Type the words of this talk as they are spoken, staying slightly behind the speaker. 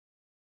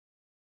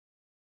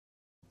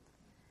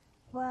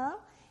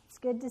Well, it's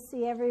good to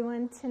see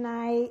everyone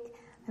tonight.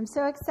 I'm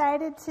so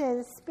excited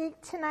to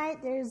speak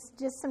tonight. There's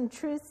just some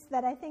truths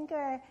that I think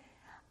are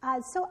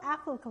so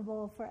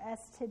applicable for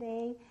us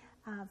today,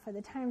 for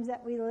the times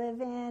that we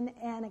live in,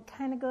 and it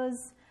kind of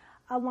goes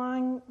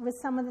along with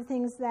some of the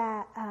things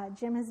that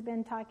Jim has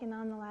been talking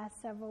on the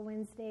last several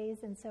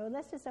Wednesdays. And so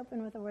let's just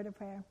open with a word of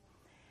prayer.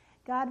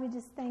 God, we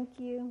just thank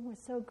you. We're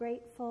so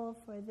grateful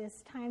for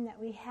this time that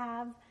we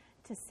have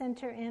to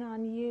center in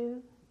on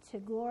you, to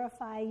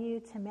glorify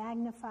you, to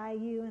magnify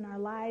you in our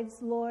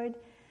lives, Lord,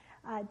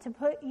 to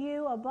put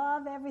you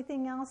above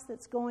everything else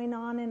that's going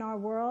on in our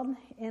world,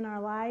 in our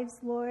lives,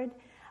 Lord,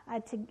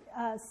 to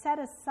set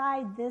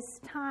aside this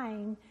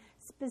time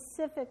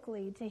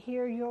specifically to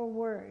hear your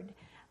word,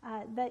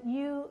 that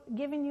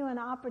giving you an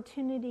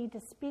opportunity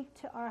to speak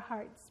to our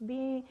hearts,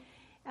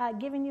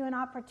 giving you an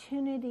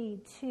opportunity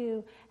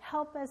to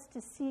help us to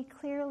see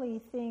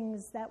clearly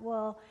things that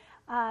will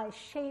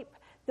shape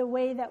the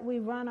way that we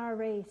run our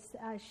race,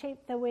 shape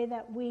the way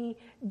that we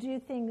do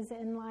things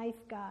in life,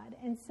 God.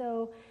 And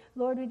so,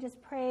 Lord, we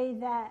just pray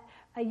that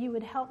you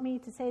would help me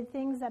to say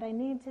things that I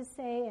need to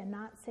say and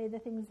not say the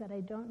things that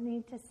I don't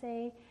need to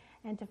say,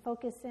 and to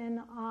focus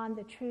in on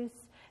the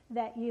truths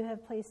that you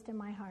have placed in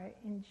my heart.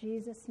 In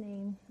Jesus'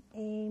 name,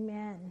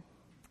 amen.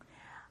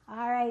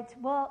 All right,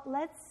 well,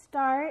 let's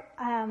start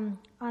on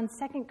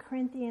 2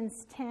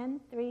 Corinthians 10,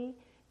 3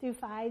 through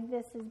 5.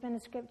 This has been a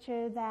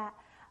scripture that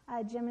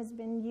Jim has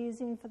been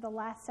using for the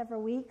last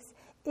several weeks.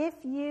 If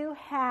you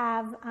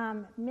have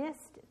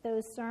missed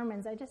those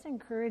sermons, I just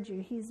encourage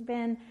you. He's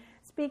been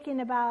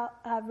speaking about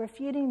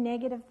refuting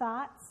negative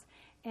thoughts,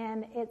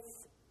 and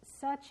it's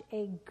such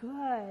a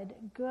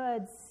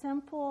good,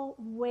 simple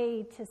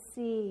way to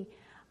see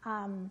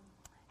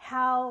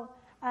how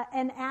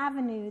an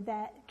avenue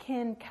that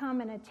can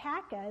come and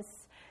attack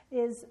us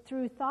is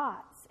through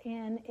thoughts,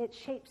 and it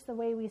shapes the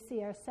way we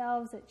see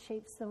ourselves. It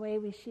shapes the way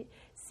we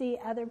see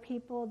other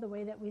people, the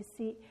way that we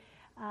see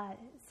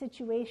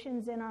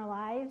situations in our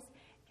lives.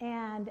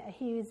 And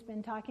he's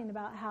been talking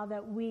about how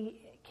that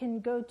we can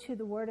go to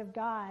the Word of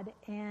God,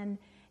 and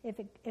if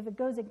it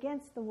goes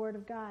against the Word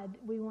of God,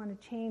 we want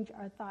to change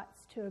our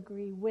thoughts to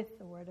agree with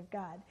the Word of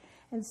God.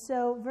 And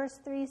so verse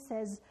 3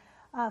 says,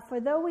 for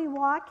though we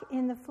walk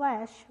in the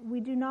flesh, we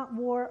do not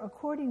war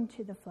according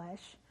to the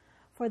flesh.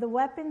 For the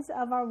weapons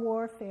of our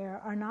warfare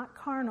are not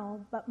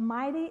carnal, but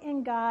mighty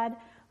in God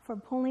for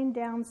pulling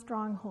down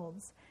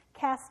strongholds,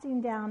 casting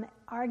down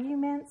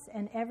arguments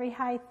and every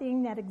high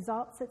thing that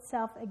exalts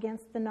itself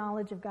against the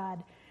knowledge of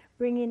God,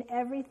 bringing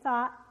every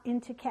thought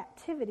into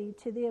captivity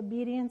to the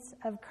obedience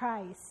of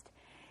Christ.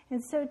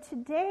 And so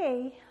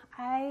today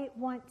I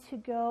want to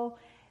go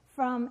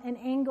from an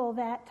angle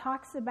that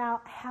talks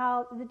about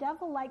how the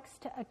devil likes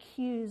to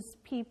accuse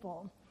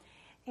people.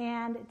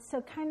 And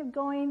so kind of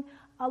going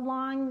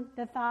along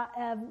the thought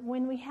of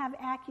when we have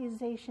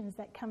accusations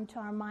that come to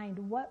our mind,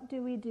 what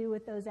do we do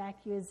with those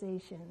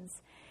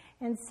accusations?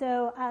 And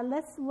so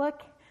let's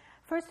look.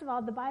 First of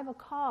all, the Bible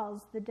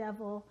calls the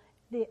devil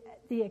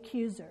the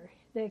accuser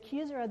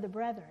of the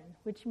brethren,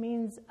 which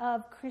means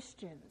of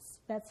Christians.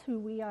 That's who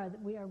we are.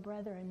 We are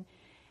brethren.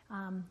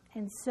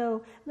 And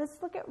so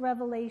let's look at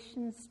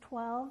Revelations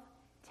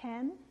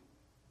 12:10.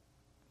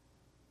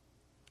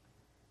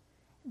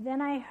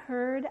 Then I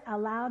heard a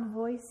loud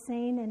voice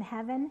saying in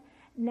heaven,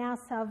 now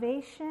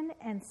salvation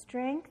and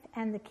strength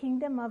and the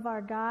kingdom of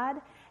our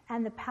God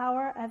and the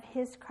power of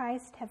his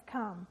Christ have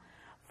come.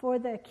 For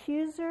the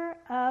accuser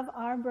of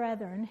our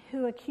brethren,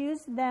 who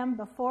accused them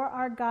before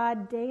our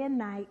God day and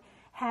night,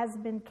 has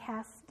been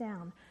cast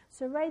down.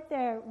 So right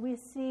there we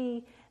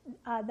see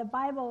the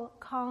Bible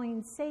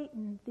calling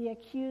Satan the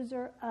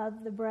accuser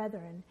of the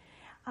brethren.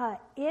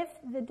 If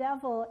the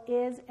devil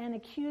is an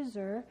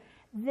accuser,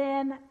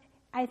 then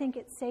I think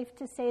it's safe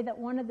to say that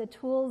one of the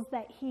tools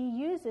that he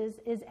uses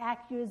is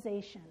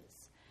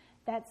accusations.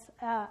 That's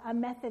a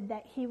method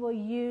that he will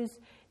use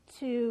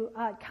to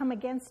come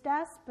against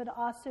us, but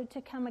also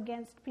to come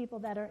against people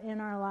that are in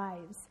our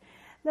lives.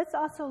 Let's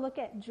also look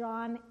at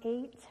John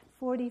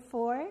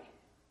 8:44.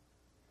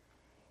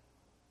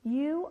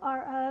 You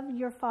are of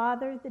your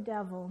father the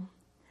devil,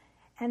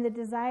 and the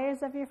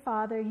desires of your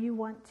father you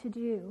want to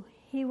do.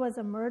 He was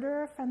a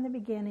murderer from the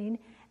beginning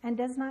and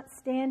does not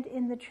stand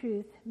in the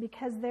truth,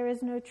 because there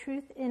is no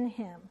truth in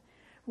him.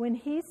 When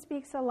he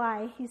speaks a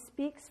lie, he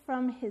speaks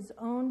from his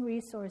own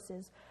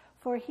resources,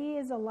 for he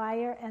is a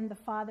liar and the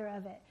father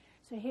of it.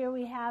 So here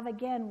we have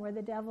again where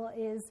the devil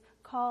is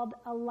called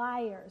a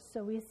liar.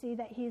 So we see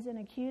that he's an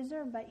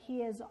accuser, but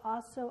he is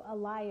also a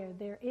liar.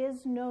 There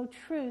is no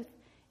truth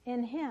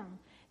in him.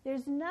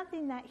 There's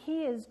nothing that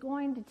he is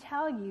going to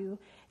tell you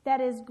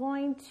that is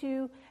going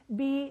to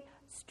be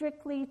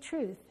strictly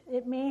truth.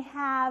 It may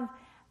have,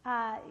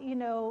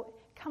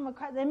 come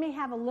across, they may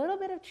have a little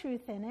bit of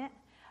truth in it,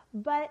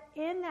 but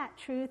in that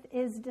truth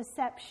is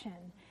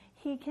deception.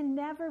 He can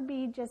never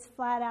be just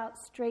flat out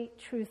straight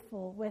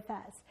truthful with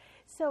us.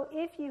 So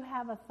if you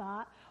have a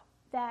thought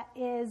that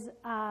is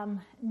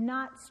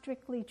not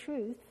strictly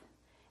truth,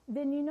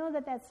 then you know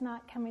that that's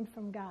not coming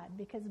from God,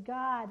 because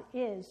God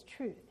is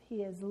truth.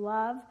 He is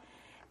love,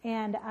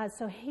 and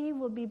so he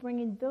will be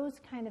bringing those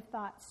kind of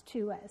thoughts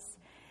to us.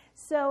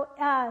 So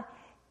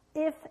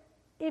if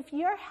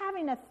you're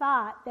having a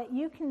thought that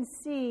you can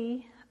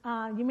see,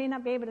 you may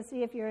not be able to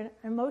see if you're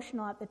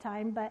emotional at the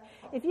time, but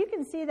if you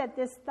can see that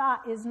this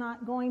thought is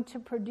not going to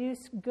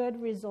produce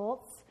good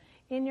results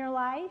in your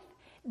life,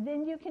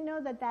 then you can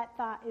know that that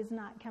thought is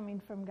not coming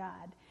from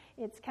God.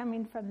 It's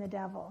coming from the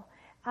devil.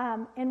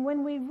 And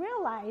when we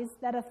realize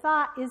that a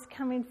thought is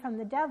coming from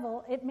the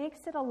devil, it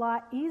makes it a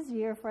lot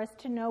easier for us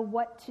to know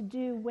what to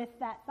do with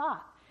that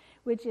thought,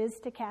 which is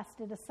to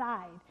cast it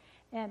aside.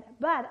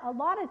 But a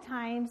lot of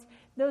times,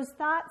 those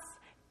thoughts,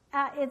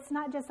 it's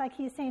not just like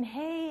he's saying,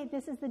 hey,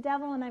 this is the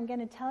devil and I'm going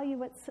to tell you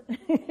what's,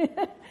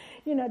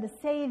 to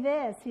say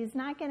this. He's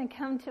not going to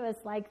come to us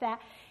like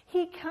that.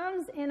 He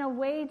comes in a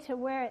way to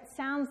where it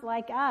sounds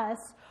like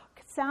us,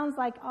 sounds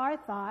like our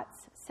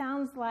thoughts,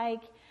 sounds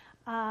like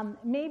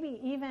maybe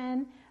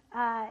even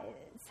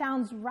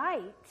sounds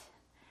right.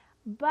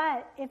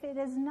 But if it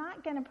is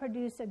not going to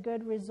produce a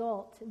good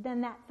result,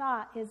 then that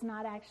thought is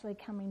not actually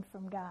coming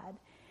from God.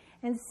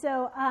 And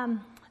so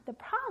the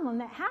problem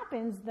that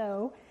happens,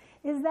 though,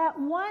 is that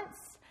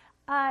once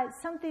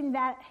something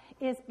that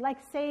is, like,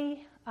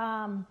 say,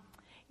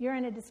 you're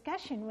in a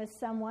discussion with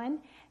someone,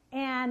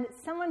 and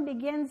someone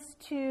begins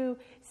to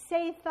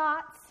say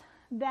thoughts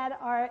that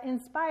are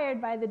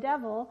inspired by the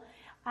devil,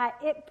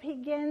 it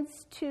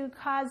begins to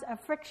cause a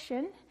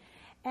friction,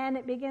 and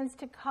it begins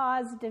to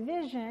cause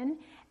division,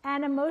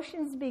 and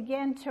emotions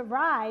begin to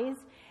rise,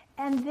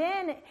 and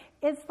then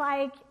it's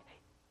like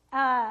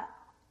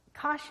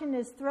caution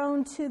is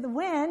thrown to the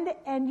wind,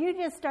 and you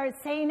just start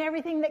saying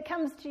everything that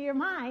comes to your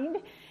mind,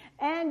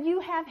 and you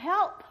have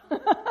help.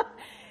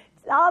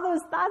 All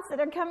those thoughts that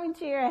are coming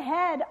to your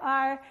head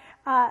are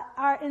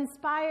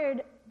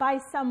inspired by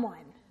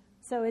someone.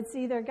 So it's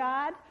either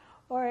God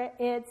or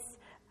it's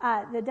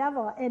the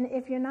devil. And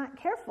if you're not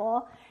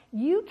careful,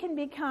 you can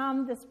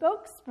become the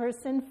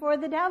spokesperson for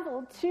the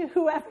devil to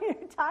whoever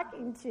you're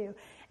talking to.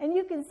 And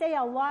you can say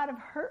a lot of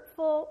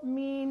hurtful,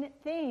 mean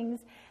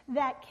things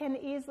that can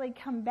easily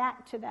come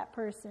back to that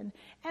person.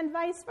 And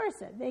vice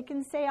versa. They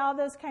can say all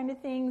those kind of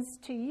things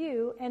to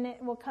you, and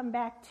it will come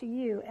back to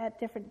you at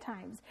different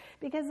times.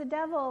 Because the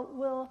devil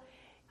will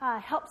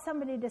help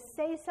somebody to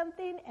say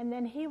something, and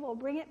then he will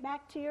bring it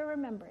back to your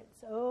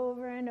remembrance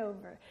over and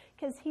over.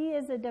 Because he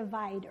is a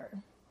divider.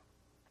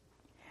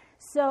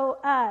 So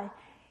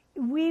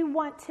we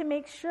want to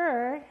make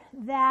sure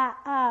that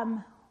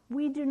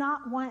we do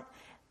not want,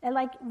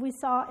 like we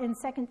saw in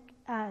 2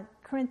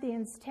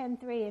 Corinthians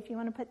 10:3, if you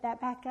want to put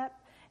that back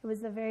up, it was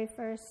the very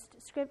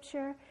first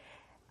scripture.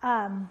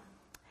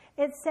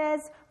 It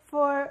says,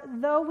 for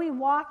though we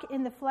walk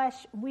in the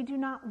flesh, we do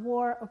not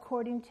war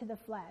according to the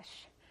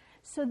flesh.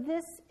 So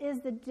this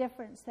is the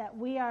difference that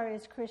we are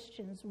as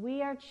Christians.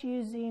 We are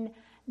choosing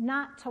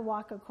not to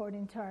walk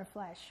according to our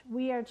flesh.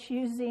 We are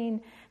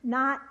choosing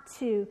not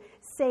to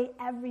say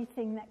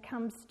everything that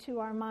comes to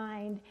our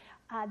mind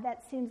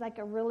that seems like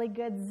a really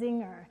good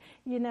zinger,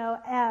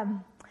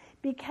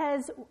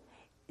 because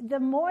the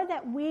more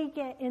that we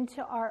get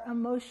into our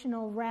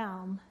emotional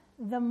realm,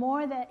 the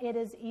more that it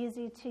is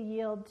easy to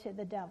yield to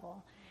the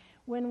devil.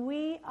 When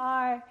we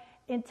are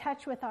in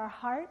touch with our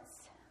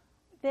hearts,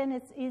 then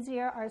it's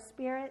easier, our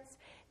spirits,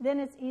 then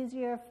it's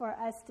easier for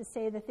us to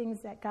say the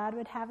things that God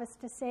would have us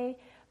to say.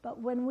 But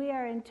when we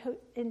are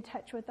in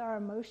touch with our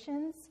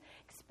emotions,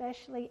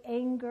 especially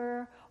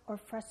anger or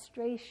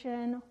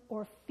frustration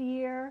or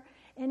fear,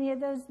 any of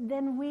those,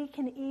 then we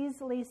can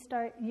easily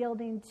start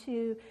yielding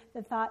to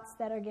the thoughts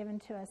that are given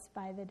to us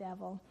by the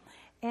devil.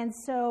 And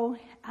so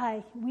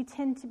we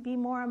tend to be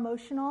more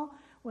emotional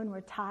when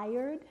we're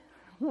tired,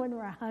 when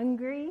we're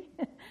hungry.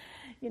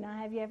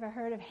 Have you ever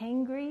heard of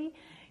hangry?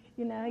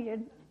 You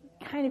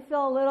kind of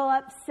feel a little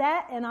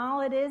upset, and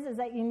all it is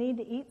that you need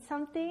to eat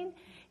something,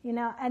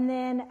 and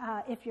then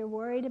if you're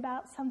worried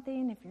about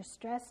something, if you're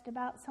stressed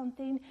about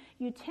something,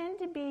 you tend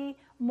to be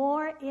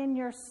more in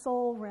your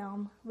soul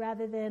realm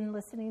rather than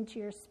listening to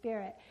your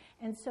spirit.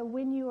 And so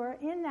when you are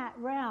in that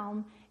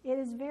realm, it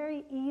is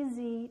very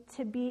easy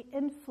to be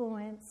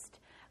influenced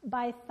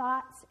by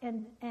thoughts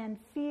and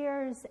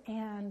fears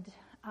and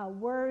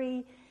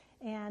worry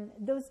and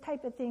those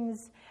type of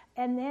things.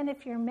 And then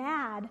if you're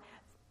mad,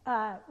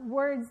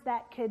 words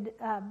that could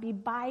be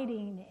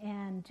biting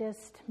and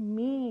just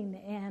mean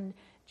and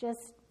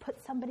just put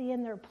somebody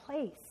in their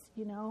place,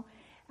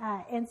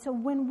 And so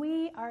when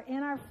we are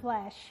in our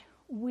flesh,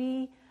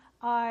 we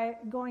are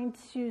going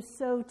to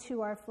sow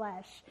to our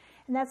flesh.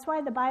 And that's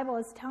why the Bible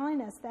is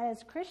telling us that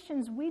as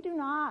Christians, we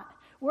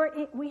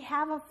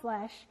have a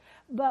flesh,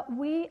 but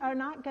we are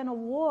not going to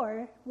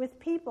war with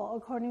people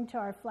according to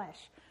our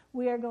flesh.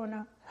 We are going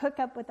to hook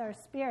up with our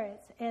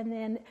spirits and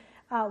then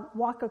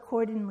walk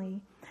accordingly.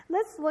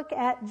 Let's look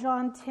at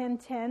John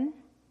 10:10.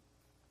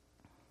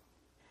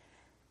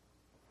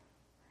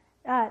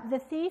 The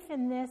thief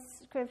in this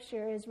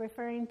scripture is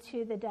referring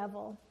to the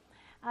devil.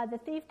 The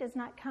thief does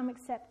not come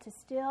except to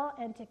steal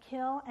and to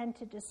kill and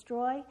to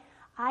destroy.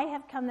 I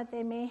have come that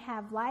they may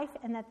have life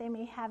and that they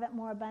may have it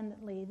more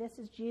abundantly. This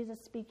is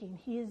Jesus speaking.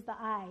 He is the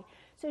I.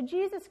 So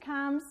Jesus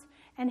comes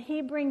and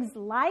he brings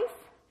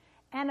life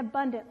and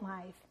abundant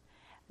life.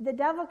 The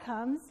devil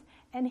comes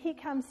and he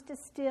comes to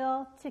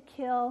steal, to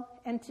kill,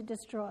 and to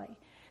destroy.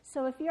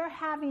 So if you're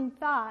having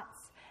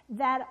thoughts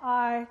that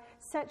are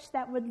such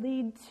that would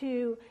lead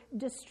to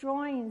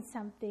destroying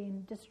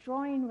something,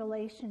 destroying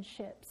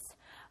relationships,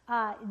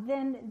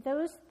 then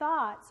those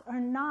thoughts are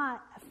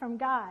not from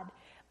God.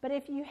 But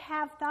if you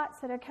have thoughts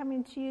that are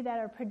coming to you that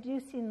are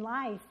producing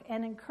life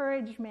and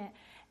encouragement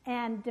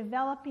and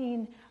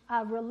developing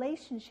a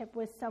relationship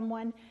with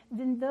someone,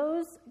 then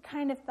those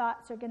kind of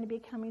thoughts are going to be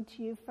coming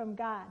to you from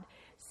God.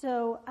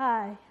 So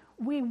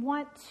we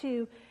want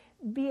to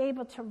be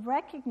able to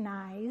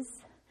recognize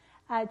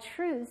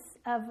truths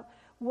of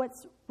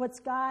what's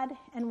God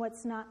and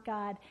what's not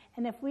God.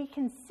 And if we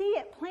can see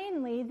it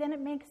plainly, then it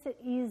makes it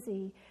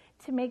easy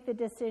to make the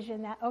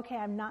decision that, okay,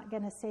 I'm not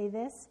going to say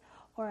this,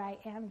 or I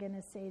am going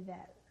to say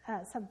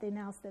that something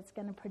else that's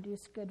going to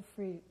produce good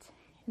fruit.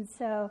 And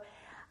so,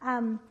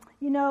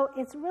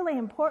 it's really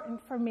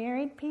important for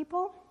married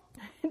people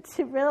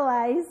to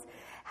realize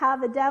how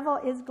the devil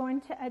is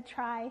going to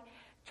try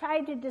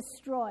to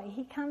destroy.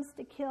 He comes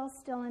to kill,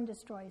 steal, and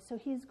destroy. So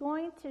he's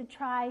going to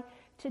try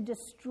to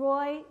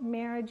destroy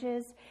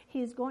marriages.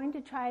 He's going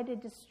to try to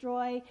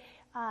destroy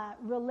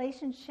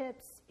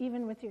relationships,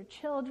 even with your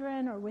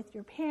children or with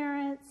your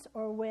parents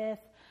or with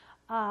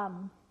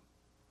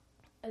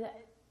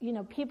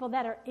people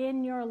that are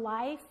in your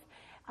life.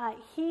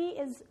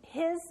 His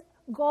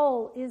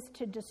goal is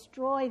to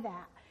destroy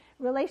that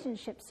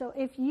relationship. So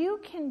if you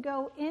can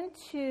go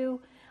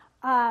into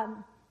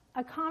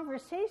a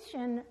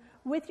conversation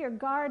with your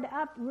guard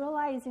up,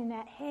 realizing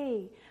that,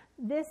 hey,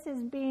 this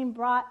is being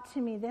brought to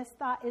me, this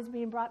thought is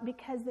being brought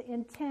because the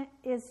intent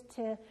is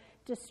to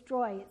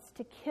destroy, it's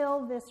to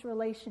kill this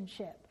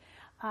relationship.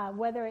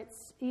 Whether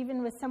it's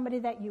even with somebody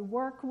that you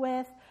work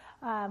with,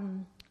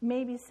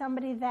 maybe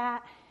somebody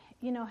that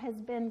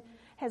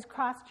has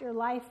crossed your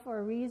life for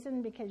a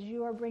reason because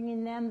you are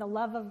bringing them the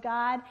love of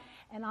God,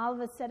 and all of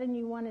a sudden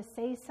you want to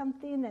say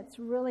something that's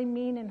really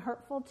mean and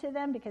hurtful to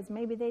them because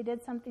maybe they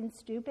did something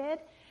stupid.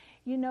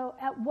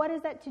 What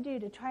is that to do?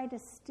 To try to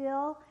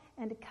still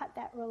and to cut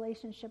that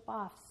relationship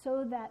off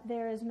so that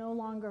there is no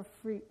longer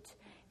fruit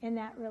in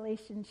that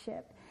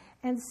relationship.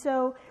 And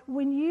so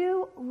when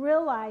you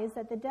realize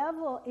that the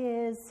devil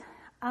is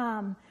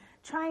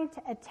trying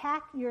to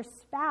attack your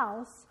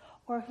spouse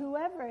or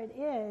whoever it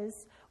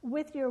is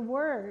with your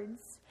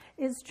words,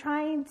 is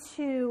trying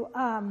to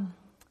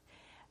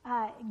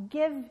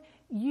give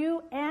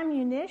you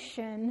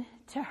ammunition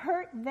to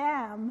hurt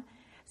them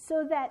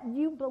so that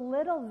you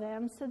belittle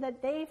them, so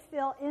that they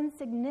feel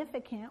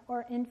insignificant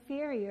or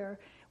inferior.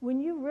 When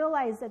you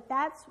realize that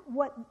that's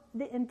what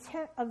the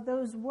intent of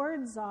those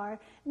words are,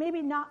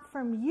 maybe not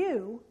from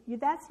you,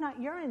 that's not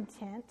your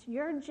intent,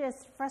 you're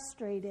just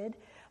frustrated,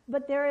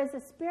 but there is a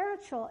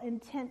spiritual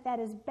intent that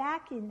is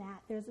backing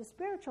that. There's a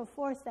spiritual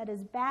force that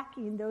is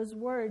backing those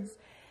words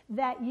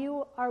that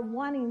you are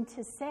wanting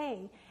to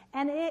say.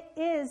 And it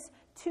is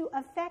to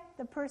affect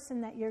the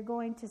person that you're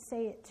going to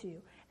say it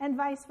to. And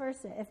vice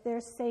versa. If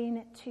they're saying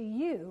it to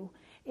you,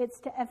 it's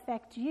to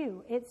affect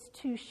you. It's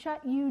to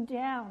shut you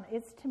down.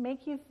 It's to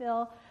make you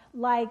feel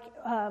like,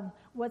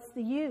 what's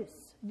the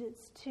use?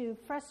 It's to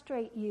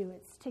frustrate you.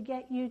 It's to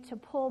get you to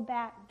pull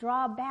back,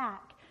 draw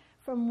back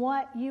from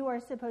what you are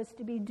supposed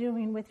to be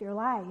doing with your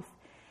life.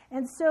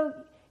 And so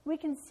we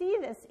can see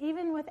this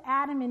even with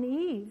Adam and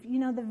Eve.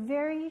 The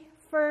very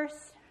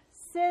first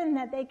sin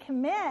that they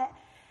commit,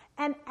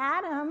 and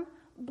Adam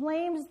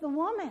blames the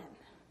woman.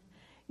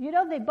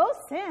 They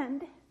both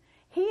sinned.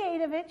 He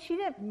ate of it. She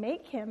didn't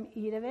make him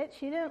eat of it.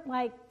 She didn't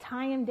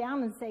tie him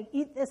down and say,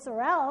 eat this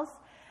or else.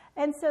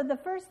 And so the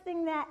first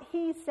thing that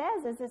he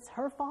says is it's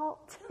her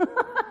fault.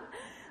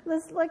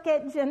 Let's look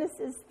at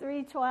Genesis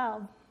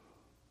 3:12.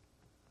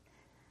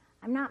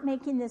 I'm not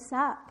making this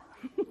up.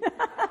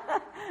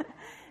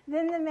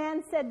 Then the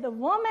man said, the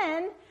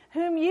woman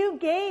whom you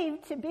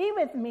gave to be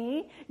with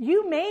me,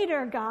 you made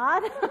her,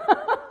 God.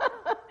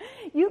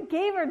 You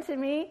gave her to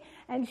me,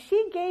 and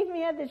she gave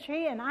me of the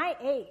tree, and I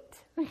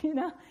ate.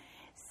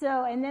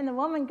 So, and then the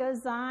woman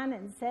goes on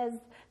and says,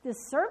 the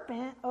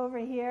serpent over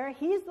here,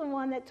 he's the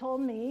one that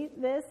told me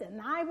this,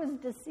 and I was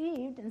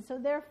deceived, and so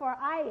therefore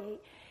I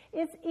ate.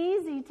 It's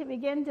easy to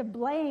begin to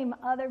blame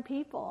other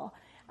people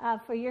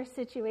for your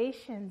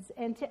situations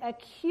and to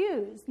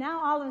accuse.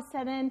 Now all of a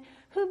sudden,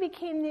 who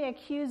became the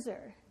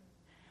accuser?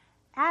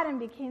 Adam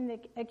became the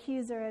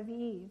accuser of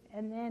Eve,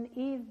 and then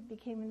Eve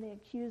became the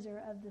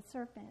accuser of the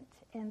serpent.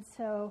 And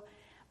so,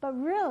 but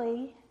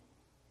really,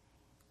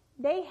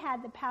 they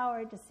had the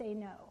power to say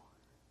no.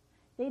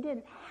 They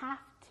didn't have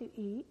to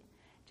eat,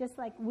 just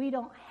like we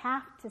don't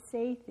have to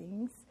say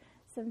things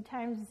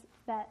sometimes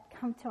that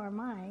come to our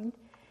mind.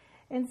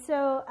 And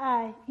so,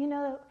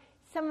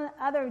 some of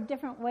the other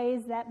different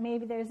ways that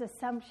maybe there's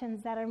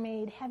assumptions that are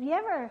made. Have you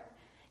ever,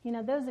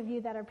 those of you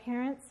that are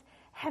parents,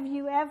 have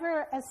you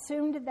ever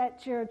assumed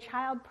that your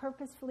child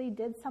purposefully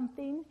did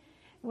something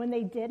when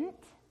they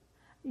didn't.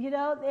 You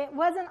know, it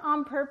wasn't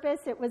on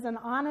purpose. It was an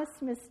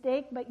honest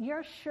mistake, but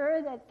you're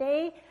sure that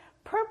they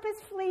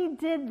purposefully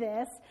did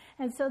this.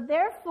 And so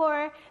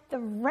therefore, the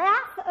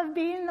wrath of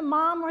being the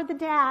mom or the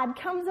dad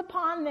comes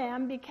upon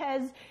them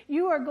because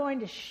you are going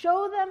to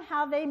show them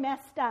how they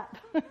messed up.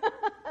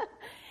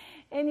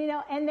 And, you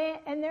know, and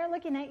they're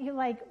looking at you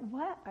like,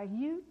 what are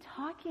you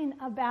talking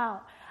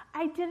about?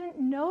 I didn't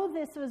know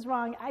this was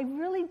wrong. I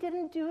really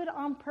didn't do it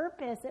on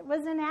purpose. It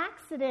was an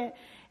accident.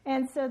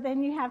 And so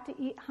then you have to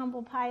eat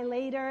humble pie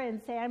later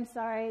and say, I'm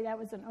sorry, that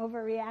was an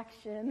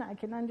overreaction. I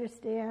can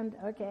understand.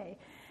 Okay.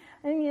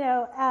 And, you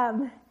know,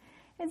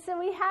 and so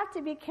we have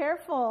to be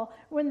careful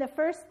when the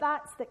first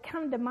thoughts that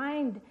come to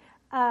mind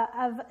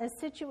of a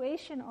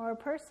situation or a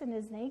person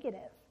is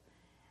negative.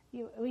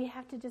 We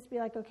have to just be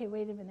like, okay,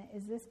 wait a minute.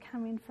 Is this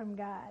coming from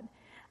God?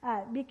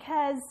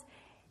 Because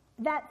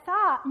that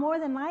thought, more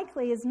than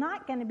likely, is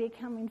not going to be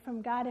coming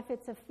from God if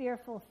it's a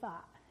fearful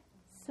thought.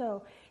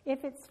 So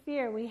if it's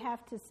fear, we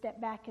have to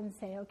step back and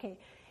say, okay,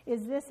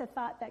 is this a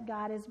thought that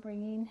God is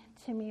bringing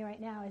to me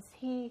right now? Is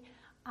he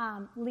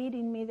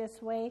leading me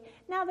this way?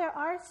 Now, there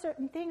are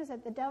certain things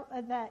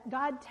that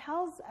God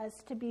tells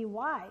us to be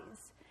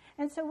wise.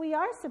 And so we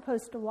are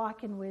supposed to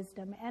walk in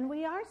wisdom, and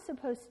we are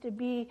supposed to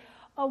be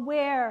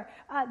aware.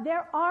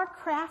 There are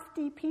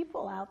crafty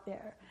people out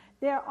there.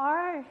 There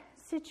are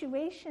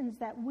situations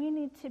that we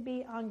need to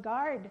be on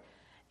guard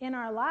in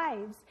our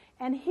lives,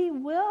 and he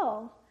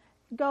will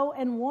go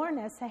and warn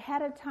us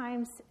ahead of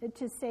time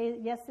to say,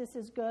 yes, this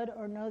is good,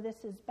 or no,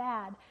 this is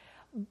bad.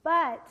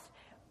 But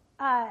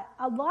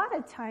a lot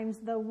of times,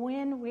 though,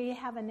 when we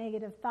have a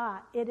negative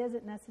thought, it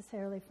isn't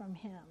necessarily from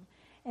him.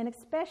 And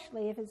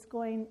especially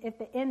if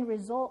the end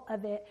result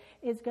of it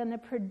is going to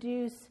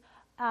produce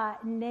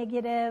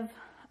negative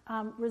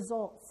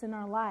results in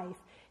our life,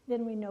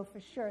 then we know for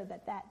sure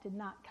that did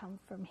not come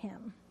from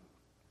him.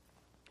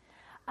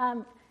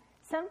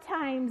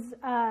 Sometimes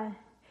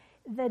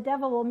the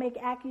devil will make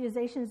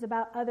accusations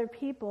about other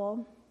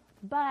people,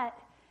 but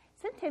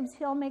sometimes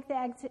he'll make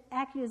the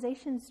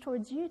accusations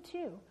towards you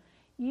too.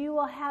 You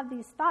will have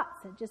these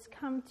thoughts that just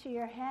come to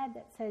your head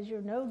that says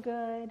you're no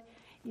good,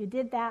 you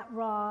did that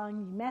wrong,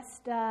 you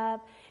messed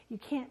up, you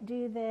can't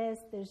do this,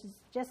 there's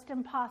just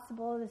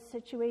impossible, this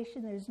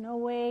situation, there's no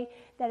way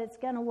that it's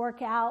going to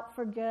work out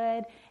for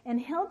good. And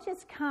he'll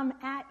just come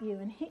at you.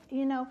 And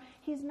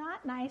he's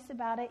not nice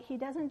about it. He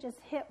doesn't just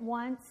hit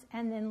once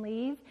and then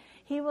leave.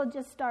 He will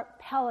just start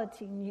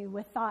pelleting you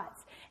with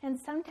thoughts. And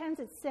sometimes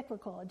it's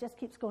cyclical. It just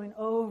keeps going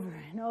over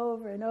and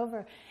over and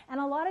over. And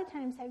a lot of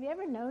times, have you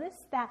ever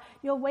noticed that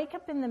you'll wake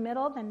up in the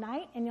middle of the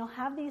night and you'll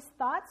have these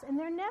thoughts and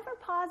they're never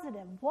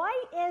positive? Why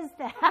is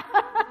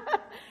that?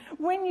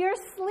 When you're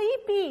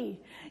sleepy,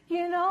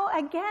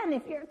 again,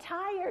 if you're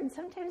tired,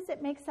 sometimes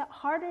it makes it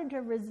harder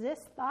to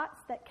resist thoughts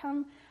that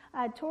come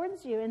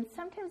towards you. And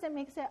sometimes it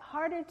makes it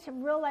harder to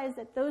realize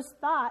that those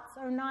thoughts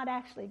are not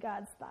actually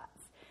God's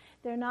thoughts.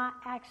 They're not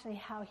actually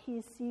how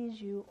he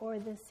sees you or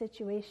the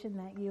situation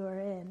that you are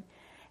in.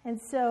 And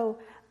so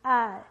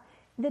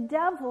the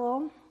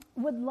devil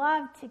would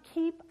love to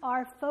keep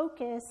our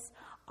focus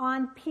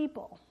on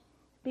people.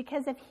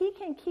 Because if he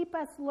can keep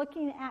us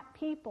looking at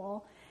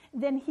people,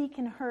 then he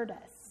can hurt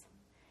us.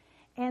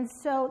 And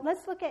so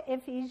let's look at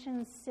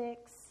Ephesians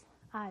 6,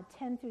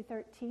 10 through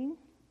 13. It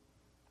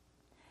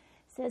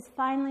says,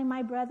 finally,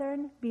 my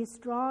brethren, be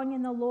strong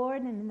in the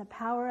Lord and in the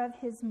power of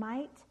his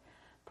might.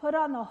 Put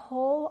on the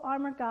whole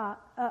armor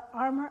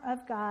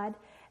of God,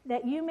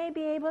 that you may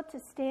be able to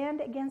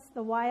stand against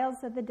the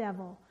wiles of the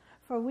devil.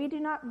 For we do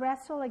not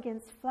wrestle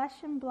against flesh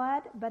and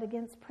blood, but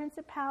against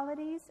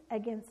principalities,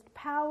 against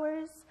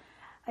powers,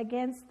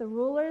 against the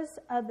rulers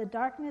of the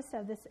darkness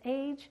of this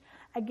age,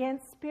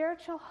 against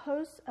spiritual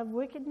hosts of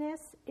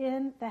wickedness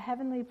in the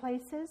heavenly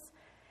places.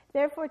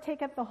 Therefore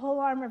take up the whole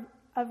armor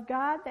of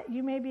God, that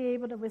you may be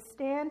able to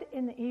withstand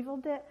in the evil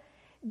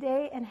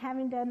day, and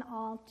having done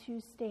all,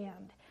 to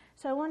stand.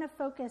 So I want to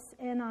focus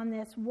in on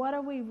this. What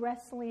are we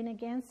wrestling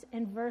against?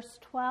 In verse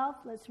 12,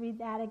 let's read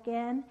that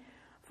again.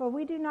 For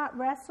we do not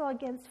wrestle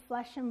against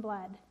flesh and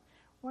blood.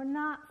 We're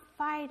not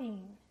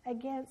fighting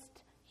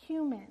against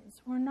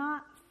humans. We're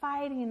not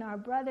fighting our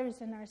brothers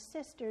and our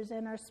sisters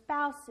and our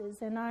spouses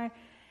and our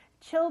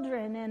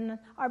children and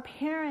our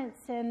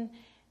parents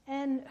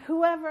and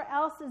whoever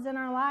else is in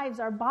our lives,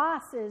 our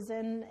bosses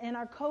and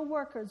our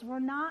co-workers. We're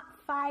not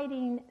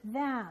fighting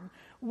them.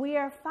 We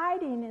are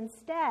fighting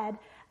instead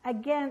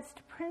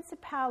against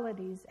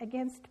principalities,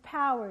 against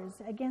powers,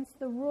 against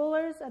the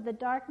rulers of the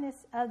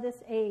darkness of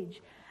this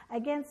age,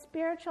 against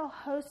spiritual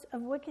hosts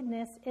of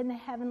wickedness in the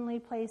heavenly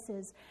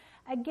places.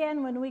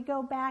 Again, when we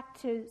go back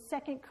to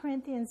 2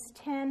 Corinthians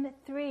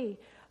 10:3,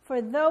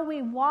 for though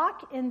we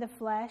walk in the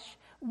flesh,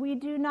 we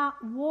do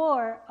not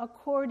war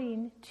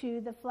according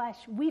to the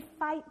flesh. We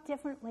fight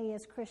differently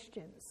as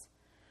Christians.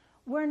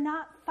 We're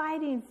not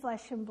fighting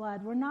flesh and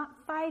blood. We're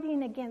not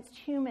fighting against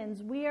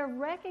humans. We are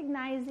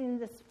recognizing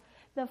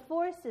the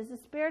forces, the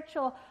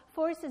spiritual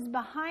forces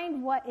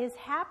behind what is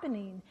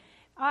happening.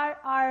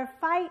 Our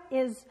fight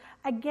is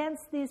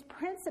against these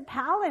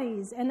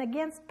principalities and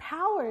against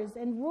powers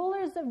and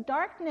rulers of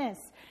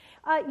darkness.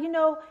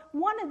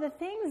 One of the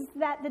things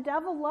that the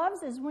devil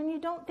loves is when you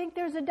don't think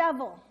there's a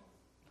devil.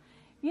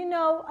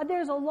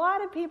 There's a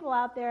lot of people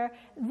out there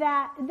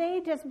that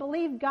they just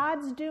believe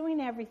God's doing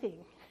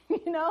everything.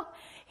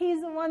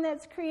 He's the one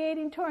that's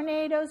creating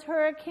tornadoes,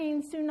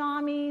 hurricanes,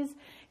 tsunamis,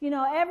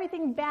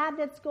 everything bad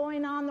that's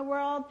going on in the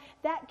world,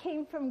 that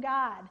came from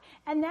God.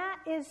 And that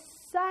is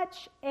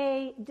such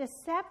a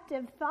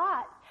deceptive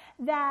thought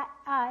that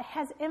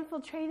has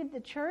infiltrated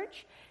the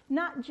church.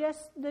 Not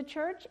just the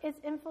church, it's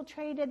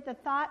infiltrated the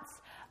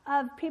thoughts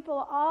of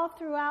people all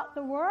throughout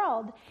the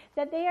world,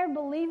 that they are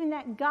believing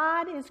that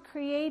God is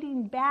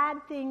creating bad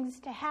things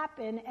to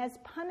happen as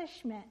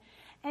punishment.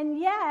 And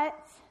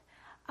yet,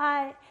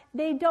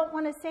 they don't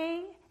want to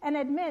say and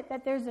admit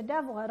that there's a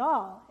devil at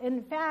all.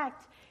 In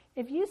fact,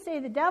 if you say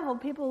the devil,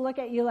 people look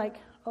at you like,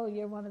 oh,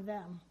 you're one of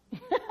them.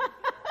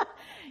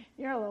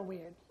 You're a little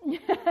weird.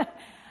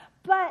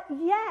 But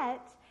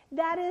yet,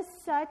 that is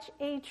such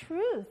a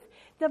truth.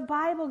 The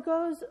Bible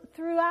goes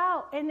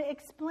throughout and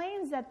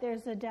explains that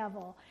there's a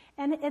devil.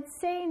 And it's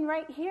saying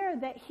right here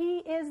that he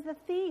is the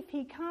thief.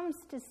 He comes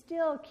to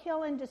steal,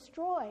 kill, and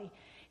destroy.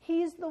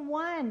 He's the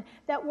one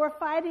that we're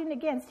fighting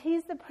against.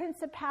 He's the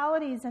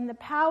principalities and the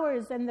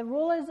powers and the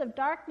rulers of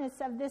darkness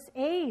of this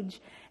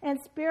age and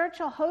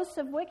spiritual hosts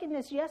of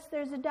wickedness. Yes,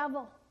 there's a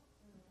devil.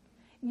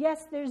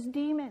 Yes, there's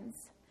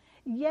demons.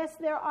 Yes,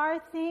 there are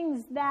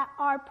things that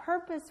are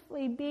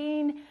purposefully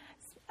being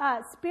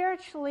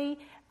spiritually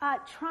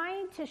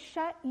trying to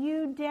shut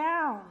you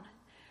down,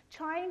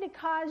 trying to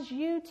cause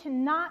you to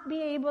not be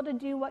able to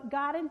do what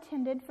God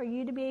intended for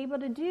you to be able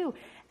to do.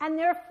 And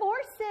they're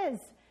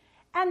forces.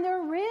 And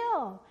they're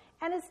real.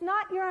 And it's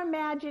not your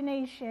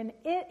imagination.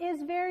 It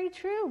is very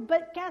true.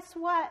 But guess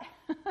what?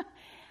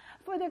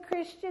 For the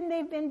Christian,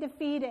 they've been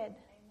defeated.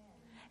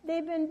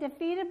 They've been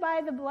defeated by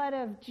the blood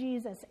of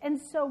Jesus.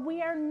 And so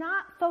we are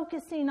not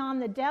focusing on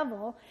the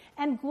devil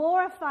and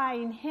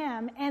glorifying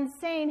him and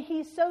saying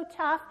he's so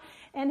tough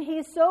and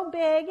he's so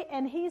big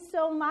and he's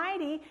so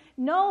mighty.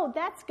 No,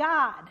 that's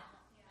God.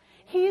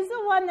 He's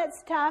the one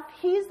that's tough.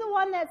 He's the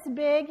one that's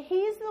big.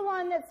 He's the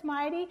one that's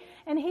mighty.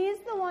 And he's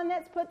the one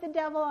that's put the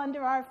devil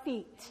under our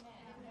feet.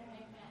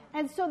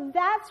 And so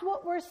that's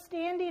what we're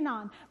standing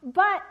on.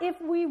 But if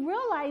we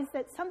realize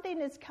that something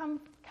is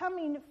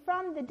coming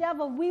from the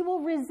devil, we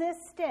will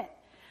resist it.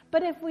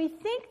 But if we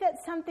think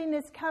that something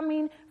is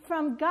coming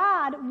from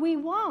God, we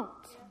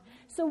won't.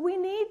 So we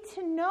need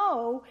to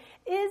know,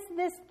 is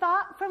this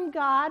thought from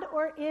God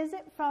or is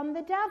it from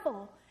the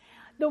devil?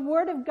 The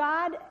Word of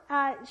God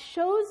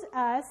shows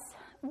us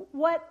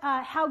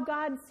how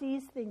God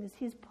sees things.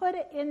 He's put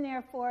it in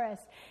there for us.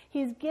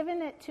 He's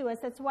given it to us.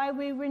 That's why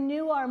we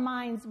renew our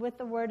minds with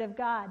the Word of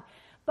God.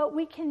 But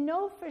we can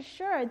know for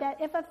sure that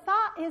if a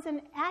thought is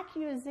an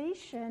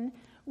accusation,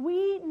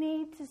 we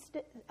need to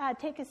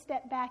take a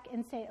step back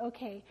and say,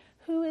 okay,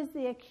 who is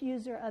the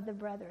accuser of the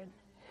brethren?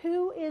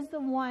 Who is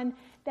the one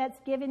that's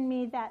given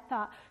me that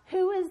thought?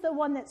 Who is the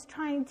one that's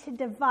trying to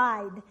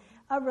divide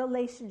a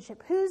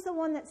relationship? Who's the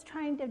one that's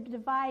trying to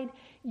divide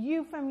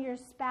you from your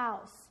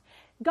spouse?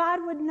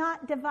 God would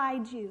not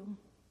divide you.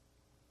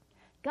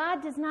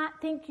 God does not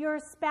think your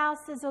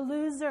spouse is a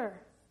loser.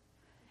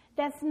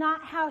 That's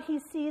not how he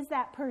sees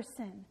that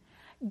person.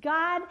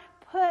 God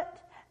put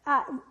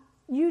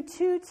you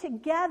two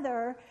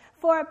together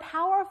for a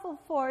powerful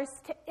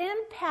force to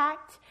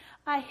impact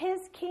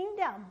his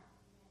kingdom.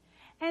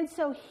 And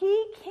so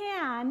he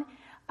can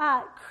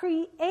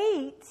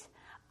create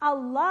a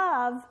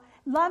love.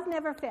 Love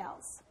never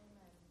fails.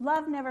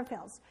 Love never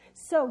fails.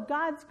 So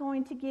God's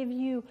going to give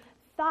you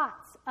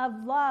thoughts of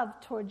love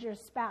towards your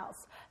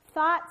spouse,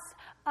 thoughts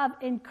of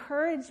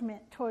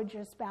encouragement towards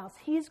your spouse.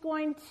 He's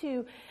going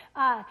to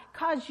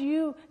cause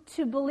you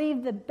to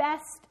believe the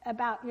best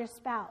about your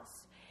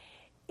spouse.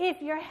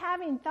 If you're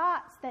having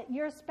thoughts that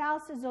your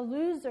spouse is a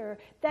loser,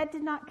 that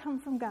did not come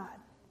from God.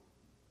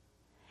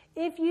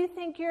 If you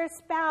think your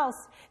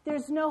spouse,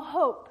 there's no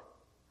hope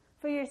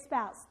for your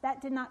spouse,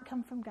 that did not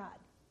come from God.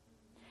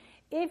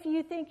 If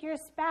you think your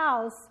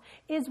spouse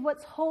is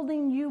what's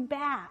holding you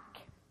back,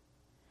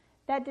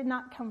 that did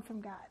not come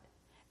from God.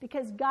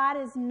 Because God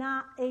is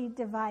not a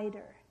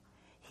divider.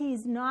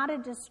 He's not a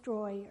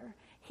destroyer.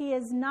 He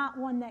is not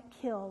one that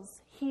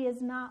kills. He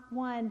is not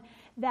one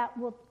that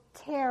will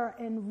tear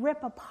and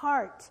rip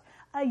apart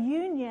a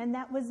union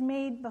that was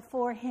made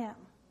before him.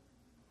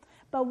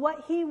 But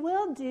what he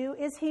will do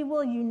is he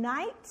will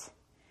unite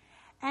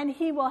and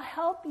he will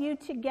help you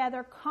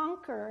together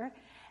conquer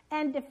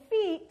and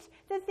defeat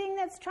the thing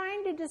that's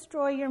trying to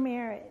destroy your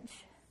marriage.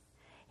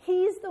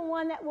 He's the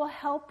one that will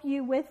help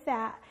you with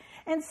that.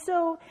 And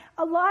so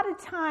a lot of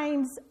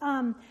times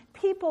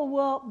people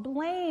will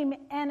blame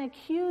and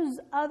accuse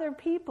other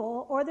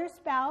people or their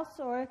spouse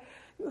or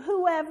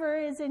whoever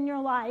is in your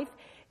life.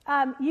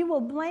 You will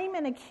blame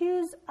and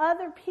accuse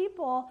other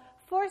people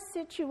for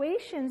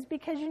situations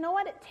because you know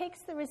what? It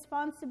takes the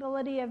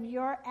responsibility of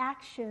your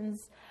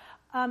actions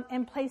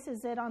and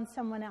places it on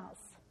someone else.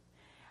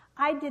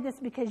 I did this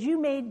because you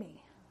made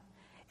me.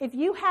 If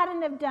you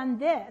hadn't have done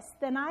this,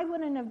 then I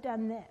wouldn't have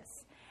done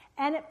this.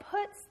 And it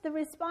puts the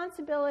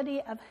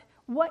responsibility of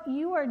what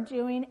you are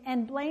doing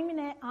and blaming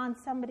it on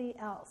somebody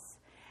else.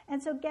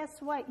 And so guess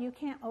what? You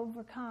can't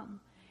overcome.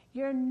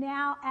 You're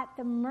now at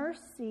the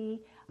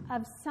mercy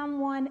of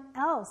someone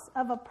else,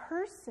 of a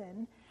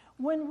person,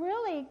 when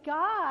really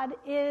God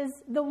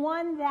is the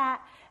one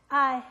that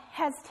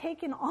has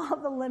taken all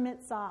the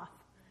limits off.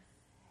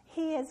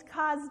 He has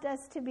caused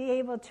us to be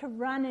able to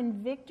run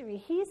in victory.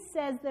 He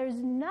says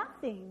there's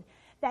nothing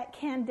that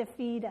can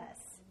defeat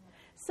us.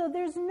 So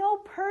there's no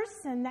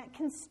person that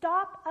can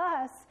stop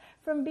us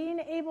from being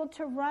able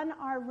to run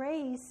our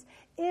race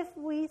if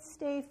we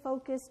stay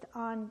focused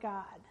on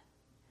God.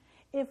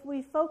 If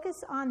we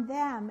focus on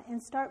them and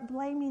start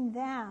blaming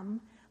them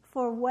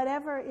for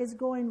whatever is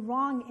going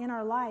wrong in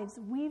our lives,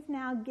 we've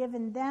now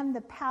given them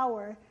the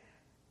power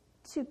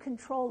to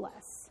control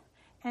us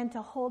and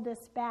to hold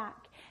us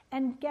back.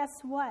 And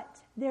guess what?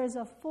 There's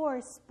a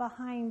force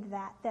behind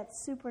that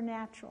that's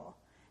supernatural,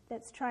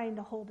 that's trying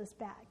to hold us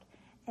back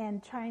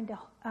and trying to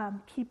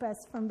keep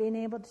us from being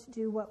able to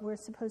do what we're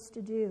supposed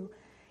to do.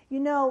 You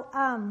know,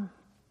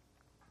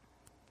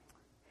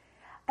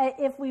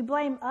 if we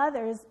blame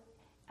others,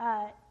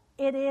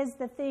 it is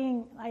the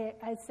thing,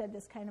 I said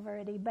this kind of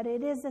already, but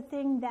it is the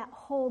thing that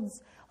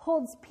holds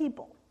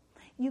people.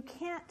 You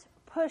can't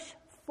push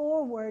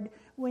forward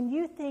when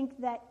you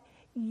think that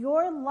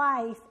your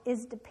life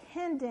is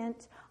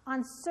dependent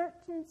on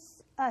certain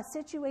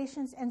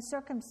situations and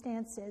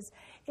circumstances.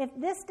 If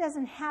this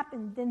doesn't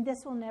happen, then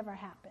this will never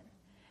happen.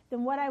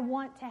 Then what I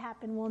want to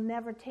happen will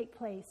never take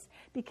place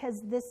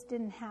because this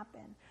didn't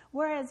happen.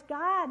 Whereas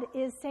God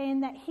is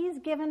saying that He's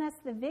given us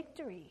the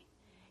victory.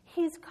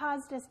 He's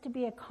caused us to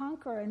be a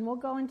conqueror, and we'll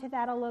go into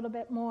that a little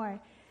bit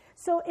more.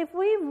 So if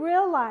we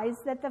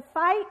realize that the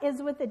fight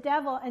is with the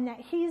devil and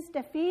that he's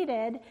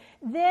defeated,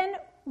 then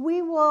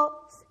we will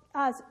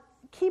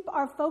keep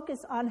our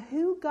focus on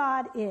who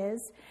God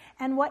is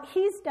and what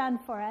He's done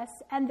for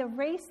us and the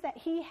race that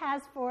He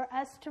has for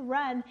us to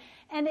run.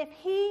 And if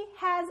He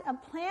has a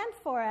plan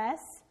for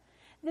us,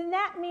 then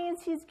that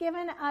means He's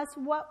given us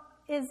what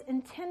is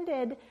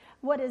intended,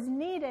 what is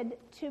needed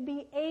to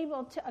be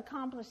able to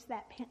accomplish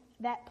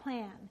that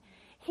plan.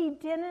 He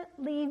didn't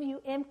leave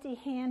you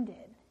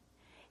empty-handed.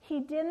 He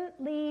didn't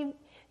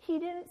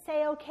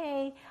say,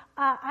 okay,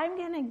 I'm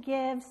going to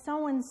give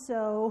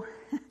so-and-so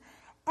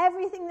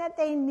everything that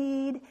they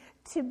need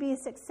to be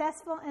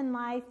successful in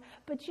life.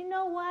 But you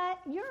know what?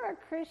 You're a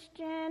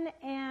Christian,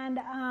 and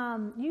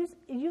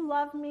you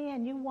love me,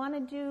 and you want to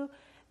do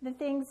the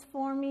things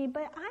for me,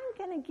 but I'm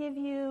going to give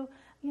you,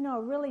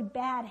 a really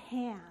bad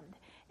hand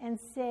and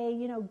say,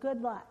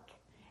 good luck,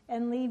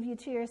 and leave you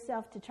to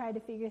yourself to try to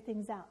figure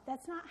things out.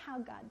 That's not how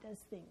God does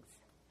things.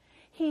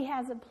 He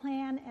has a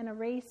plan and a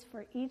race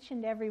for each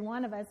and every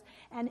one of us,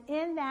 and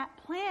in that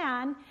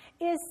plan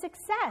is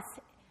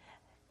success.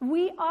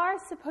 We are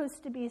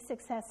supposed to be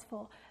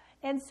successful,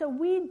 and so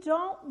we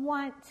don't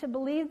want to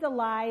believe the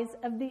lies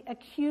of the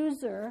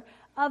accuser,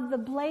 of the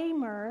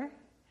blamer,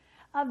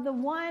 of the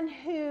one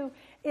who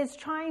is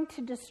trying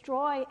to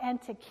destroy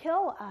and to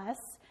kill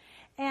us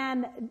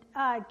and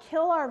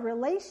kill our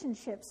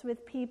relationships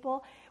with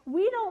people.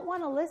 We don't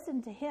want to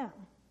listen to him.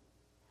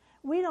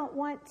 We don't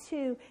want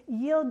to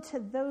yield to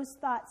those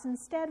thoughts.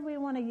 Instead, we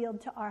want to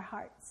yield to our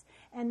hearts.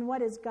 And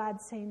what is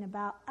God saying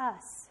about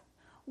us?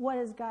 What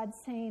is God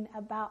saying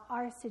about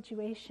our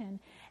situation?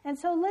 And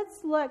so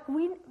let's look.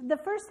 The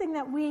first thing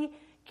that we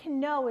can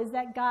know is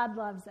that God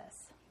loves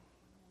us.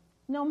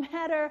 No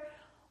matter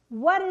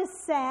what is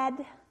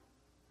said,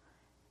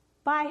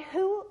 by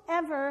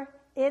whoever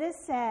it is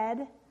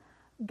said,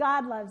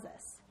 God loves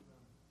us.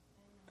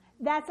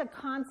 That's a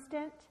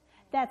constant.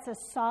 That's a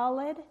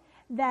solid.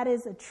 That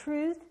is a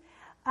truth.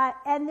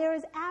 And there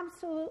is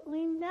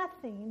absolutely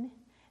nothing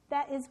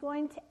that is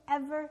going to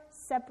ever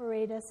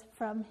separate us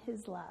from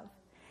His love.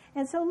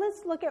 And so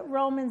let's look at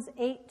Romans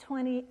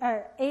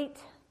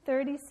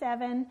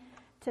 8:37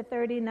 to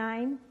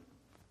 39. It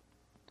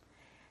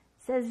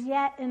says,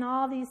 "Yet in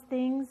all these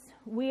things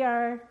we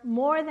are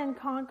more than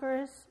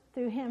conquerors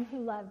through Him who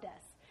loved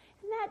us."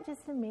 Isn't that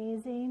just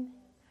amazing?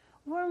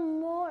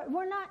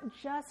 We're not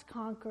just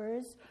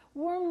conquerors.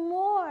 We're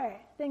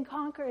more than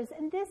conquerors.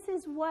 And this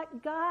is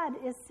what God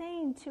is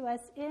saying to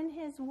us in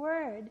His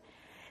Word,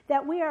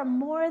 that we are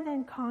more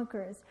than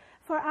conquerors.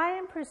 "For I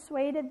am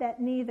persuaded that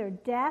neither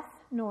death,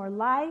 nor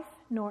life,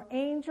 nor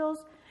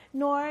angels,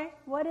 nor,"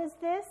 what is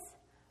this?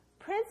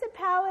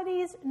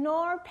 "Principalities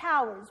nor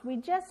powers." We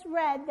just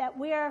read that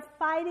we are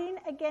fighting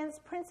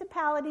against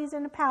principalities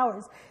and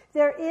powers.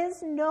 There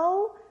is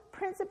no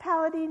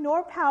principality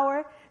nor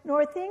power,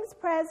 nor things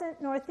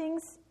present, nor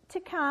things to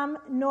come,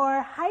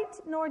 nor height,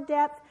 nor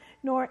depth,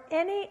 nor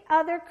any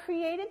other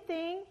created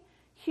thing,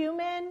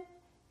 human,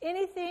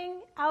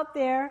 anything out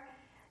there,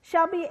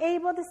 shall be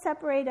able to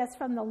separate us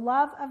from the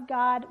love of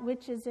God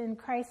which is in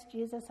Christ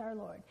Jesus our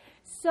Lord.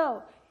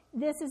 So,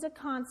 this is a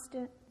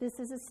constant, this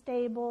is a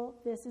stable,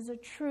 this is a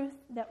truth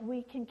that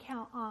we can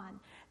count on,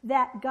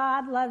 that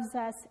God loves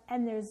us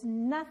and there's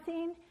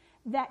nothing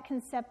that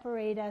can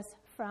separate us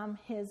from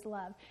his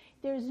love.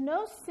 There's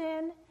no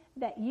sin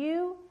that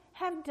you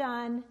have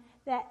done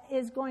that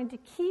is going to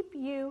keep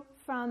you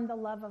from the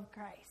love of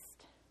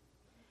Christ.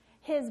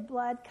 His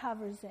blood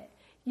covers it.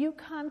 You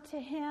come to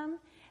him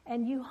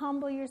and you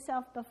humble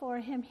yourself before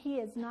him, he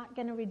is not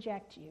going to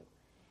reject you.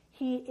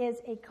 He is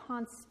a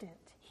constant.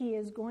 He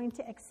is going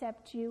to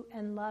accept you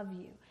and love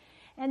you.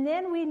 And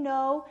then we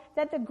know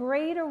that the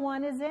greater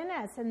one is in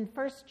us. In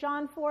 1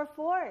 John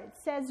 4:4, it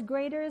says,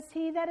 greater is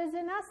he that is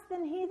in us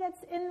than he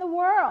that's in the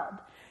world.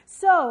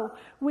 So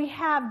we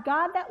have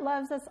God that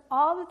loves us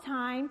all the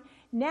time.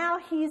 Now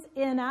he's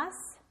in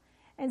us.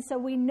 And so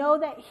we know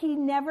that he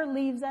never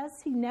leaves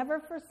us. He never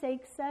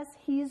forsakes us.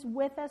 He's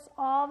with us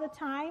all the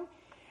time.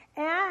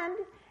 And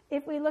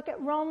if we look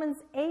at Romans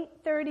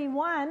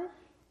 8:31,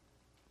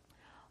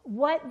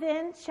 what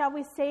then shall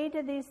we say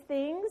to these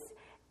things?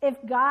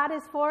 If God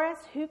is for us,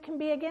 who can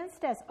be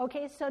against us?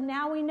 Okay, so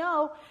now we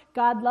know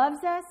God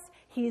loves us.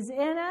 He's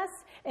in us.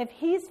 If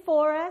he's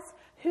for us,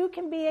 who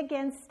can be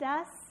against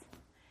us?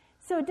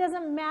 So it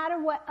doesn't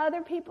matter what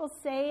other people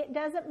say. It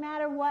doesn't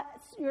matter what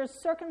your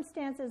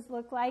circumstances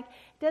look like.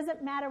 It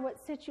doesn't matter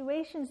what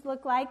situations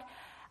look like.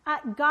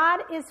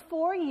 God is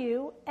for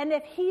you, and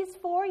if he's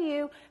for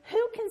you,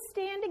 who can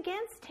stand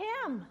against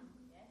him?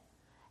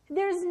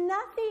 There's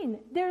nothing.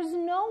 There's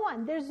no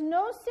one. There's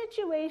no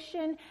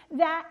situation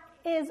that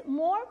is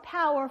more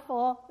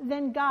powerful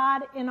than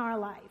God in our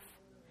life.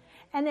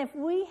 And if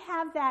we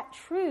have that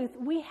truth,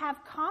 we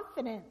have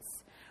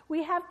confidence.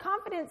 We have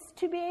confidence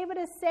to be able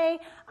to say,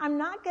 I'm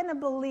not going to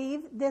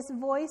believe this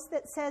voice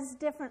that says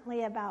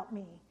differently about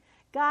me.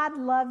 God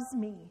loves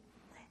me.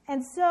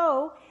 And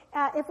so,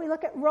 if we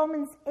look at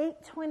Romans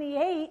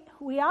 8:28,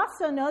 we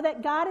also know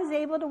that God is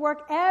able to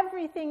work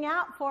everything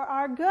out for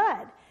our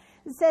good.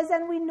 It says,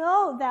 and we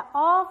know that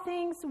all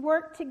things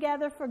work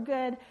together for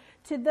good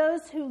to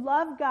those who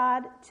love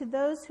God, to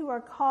those who are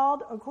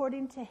called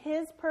according to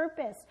his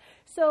purpose.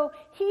 So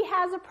he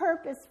has a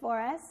purpose for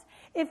us.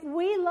 If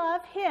we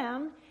love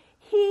him,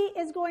 he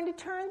is going to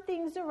turn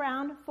things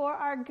around for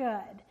our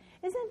good.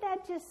 Isn't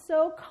that just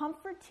so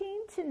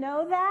comforting to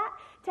know that?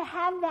 To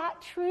have that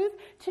truth,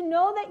 to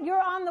know that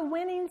you're on the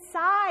winning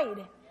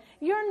side.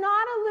 You're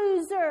not a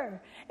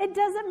loser. It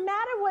doesn't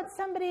matter what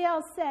somebody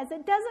else says.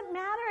 It doesn't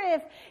matter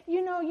if,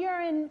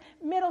 you're in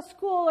middle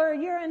school or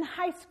you're in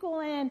high school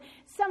and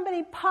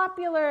somebody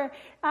popular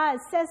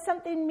says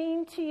something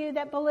mean to you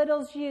that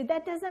belittles you.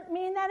 That doesn't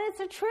mean that it's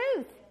a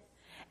truth.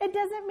 It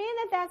doesn't mean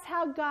that that's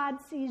how God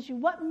sees you.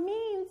 What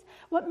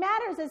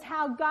matters is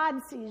how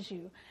God sees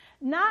you.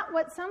 Not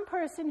what some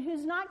person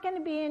who's not going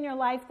to be in your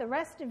life the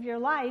rest of your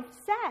life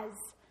says.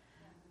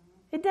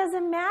 It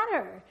doesn't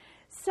matter.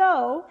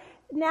 So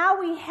now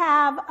we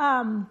have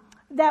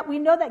that we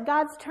know that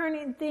God's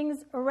turning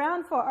things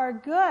around for our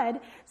good.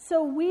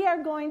 So we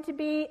are going to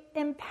be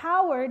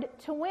empowered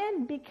to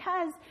win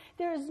because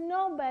there is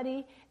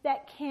nobody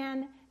that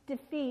can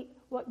defeat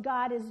what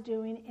God is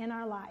doing in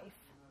our life.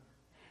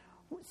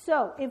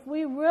 So if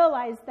we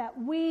realize that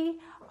we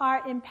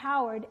are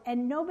empowered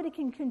and nobody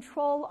can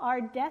control our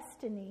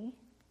destiny,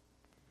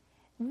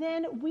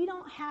 then we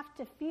don't have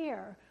to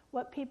fear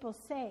what people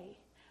say.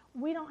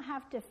 We don't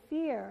have to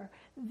fear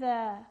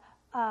the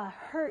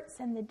hurts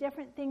and the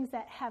different things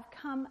that have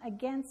come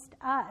against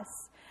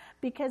us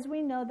because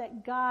we know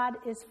that God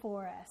is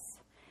for us.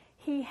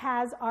 He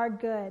has our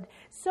good.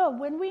 So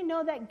when we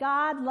know that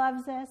God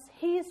loves us,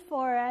 he's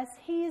for us,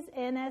 he's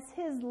in us,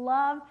 his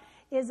love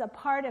is a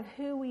part of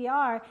who we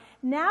are.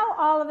 Now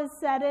all of a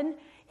sudden,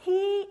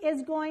 he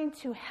is going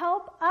to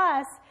help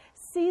us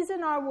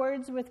season our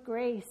words with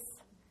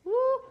grace. Woo!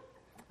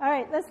 All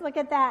right, let's look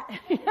at that.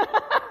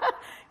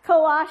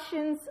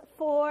 Colossians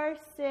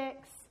 4:6.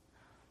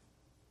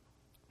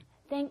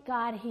 Thank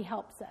God he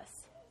helps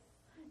us.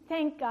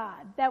 Thank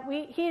God that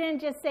he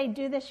didn't just say,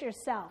 do this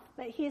yourself,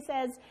 but he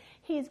says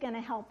he's going to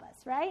help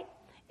us, right?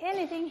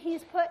 Anything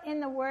he's put in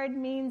the word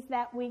means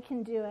that we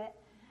can do it.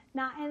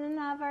 Not in and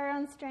of our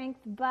own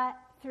strength, but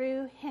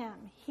through him.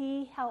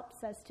 He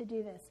helps us to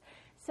do this.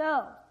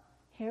 So,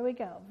 here we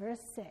go,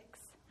 verse 6.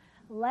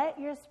 Let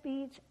your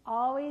speech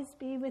always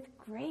be with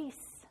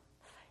grace,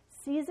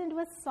 seasoned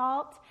with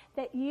salt,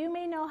 that you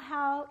may know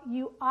how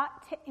you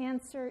ought to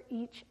answer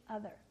each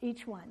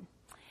one.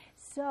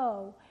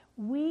 So,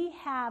 we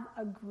have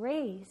a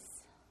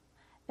grace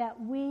that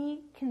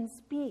we can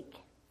speak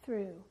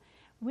through.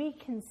 We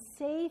can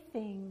say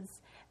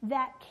things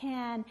that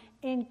can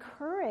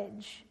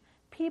encourage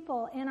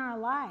people in our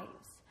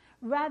lives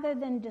rather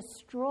than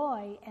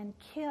destroy and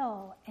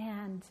kill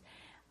and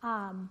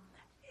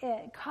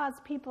cause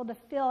people to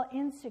feel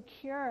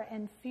insecure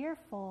and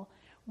fearful.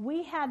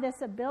 We have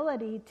this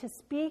ability to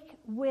speak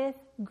with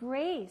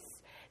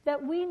grace,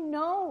 that we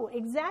know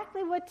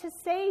exactly what to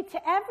say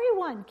to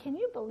everyone. Can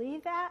you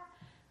believe that?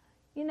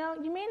 You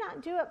may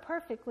not do it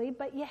perfectly,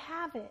 but you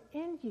have it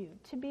in you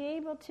to be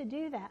able to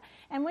do that.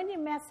 And when you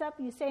mess up,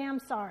 you say, I'm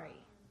sorry.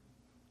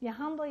 You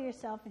humble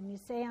yourself and you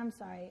say, I'm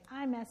sorry,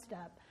 I messed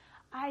up.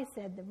 I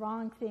said the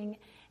wrong thing.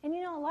 And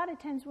a lot of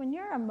times when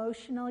you're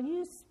emotional,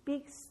 you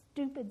speak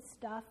stupid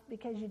stuff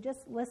because you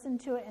just listen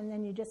to it and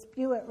then you just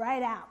spew it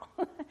right out.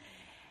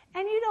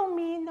 And you don't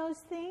mean those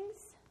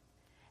things.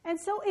 And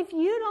so if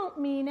you don't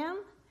mean them,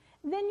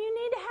 then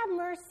you need to have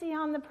mercy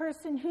on the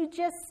person who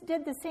just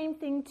did the same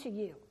thing to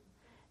you.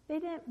 They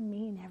didn't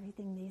mean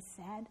everything they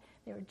said.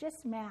 They were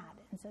just mad.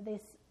 And so they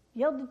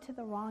yielded to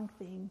the wrong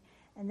thing.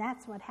 And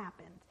that's what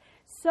happened.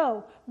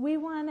 So we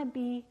want to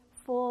be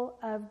full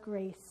of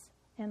grace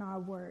in our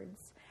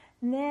words.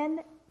 And then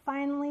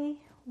finally,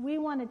 we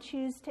want to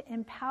choose to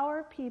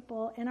empower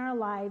people in our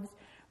lives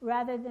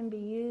rather than be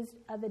used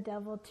of the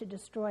devil to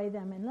destroy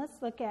them. And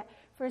let's look at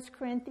 1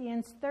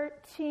 Corinthians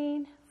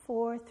 13,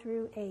 4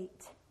 through 8.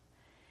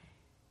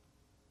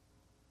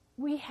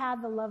 We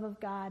have the love of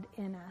God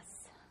in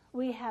us.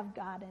 We have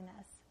God in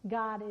us.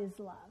 God is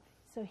love.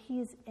 So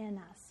he's in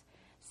us.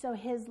 So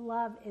his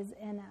love is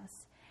in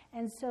us.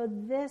 And so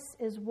this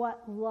is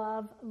what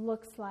love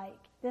looks like.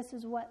 This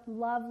is what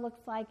love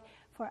looks like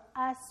for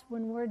us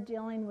when we're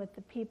dealing with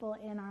the people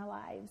in our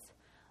lives.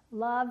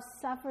 Love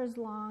suffers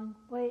long.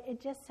 Boy,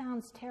 it just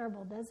sounds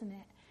terrible, doesn't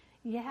it?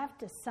 You have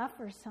to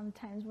suffer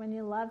sometimes when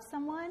you love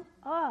someone.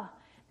 Oh,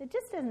 it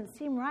just doesn't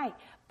seem right.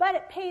 But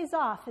it pays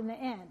off in the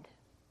end.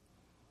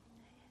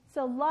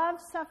 So love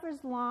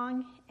suffers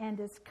long and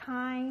is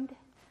kind.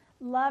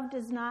 Love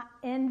does not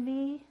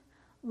envy.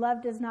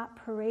 Love does not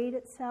parade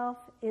itself,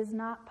 is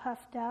not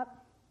puffed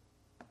up.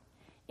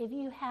 If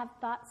you have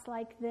thoughts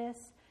like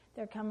this,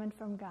 they're coming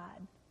from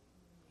God.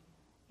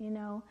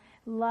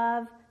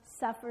 Love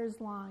suffers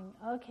long.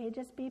 Okay,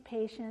 just be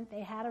patient.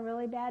 They had a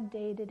really bad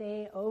day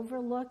today.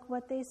 Overlook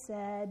what they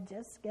said.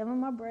 Just give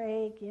them a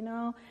break.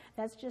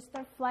 That's just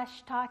their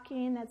flesh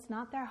talking. That's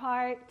not their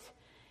heart.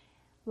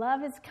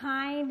 Love is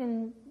kind,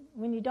 and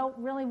when you don't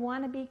really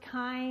want to be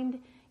kind,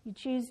 you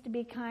choose to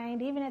be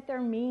kind. Even if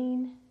they're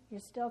mean, you're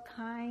still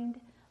kind.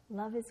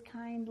 Love is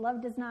kind.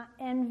 Love does not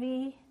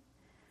envy.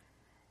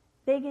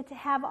 They get to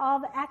have all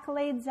the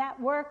accolades at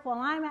work while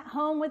I'm at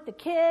home with the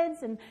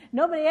kids, and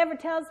nobody ever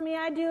tells me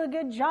I do a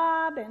good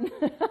job. And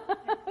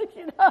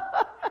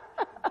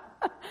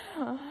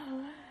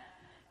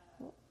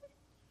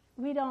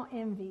we don't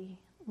envy.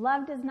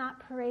 Love does not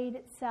parade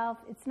itself.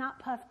 It's not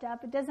puffed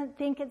up. It doesn't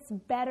think it's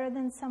better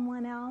than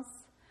someone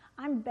else.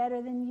 I'm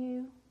better than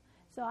you,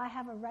 so I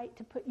have a right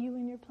to put you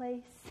in your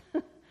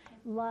place.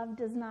 Love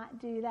does not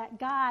do that.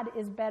 God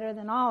is better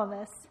than all of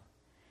us,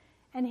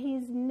 and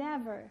he's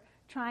never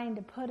trying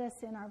to put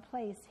us in our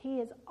place. He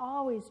is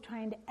always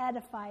trying to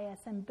edify us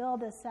and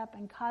build us up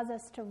and cause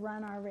us to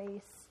run our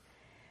race.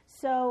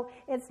 So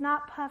it's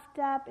not puffed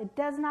up. It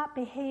does not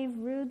behave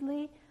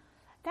rudely.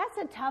 That's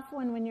a tough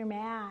one when you're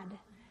mad.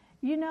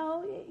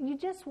 You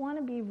just want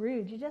to be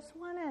rude. You just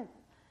want to,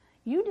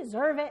 you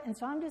deserve it, and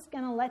so I'm just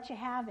going to let you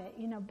have it.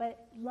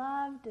 But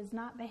love does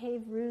not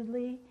behave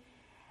rudely.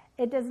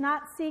 It does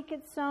not seek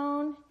its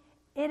own.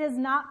 It is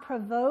not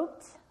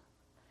provoked.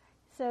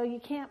 So you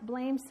can't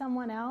blame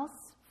someone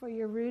else for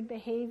your rude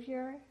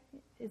behavior.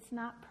 It's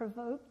not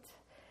provoked.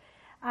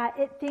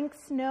 It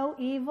thinks no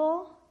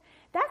evil.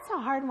 That's a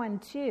hard one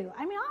too.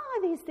 All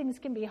of these things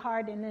can be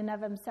hard in and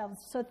of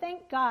themselves. So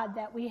thank God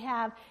that we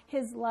have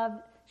his love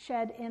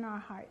shed in our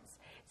hearts.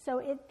 So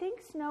it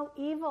thinks no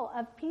evil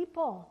of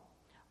people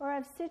or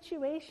of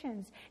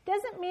situations.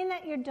 Doesn't mean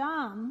that you're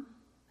dumb.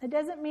 It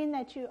doesn't mean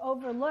that you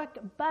overlooked,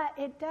 but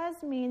it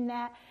does mean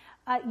that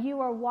you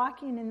are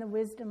walking in the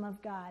wisdom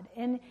of God,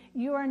 and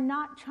you are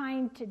not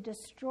trying to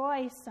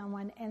destroy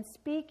someone and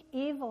speak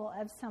evil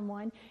of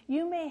someone.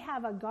 You may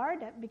have a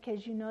guard up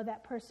because you know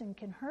that person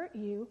can hurt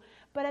you,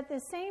 but at the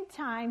same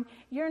time,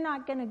 you're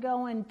not going to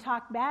go and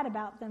talk bad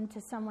about them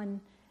to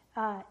someone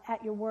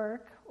at your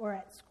work or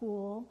at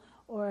school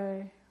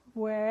or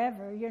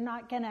wherever. You're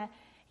not going to,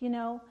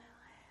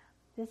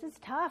 this is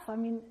tough.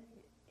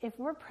 If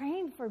we're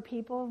praying for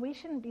people, we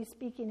shouldn't be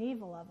speaking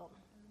evil of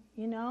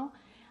them,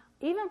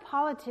 Even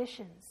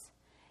politicians.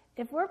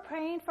 If we're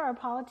praying for our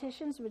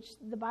politicians, which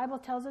the Bible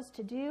tells us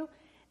to do,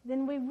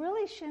 then we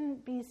really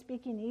shouldn't be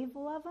speaking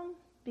evil of them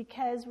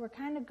because we're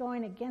kind of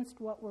going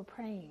against what we're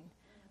praying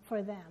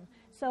for them.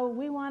 So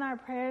we want our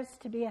prayers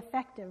to be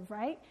effective,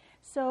 right?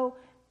 So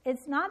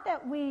it's not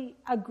that we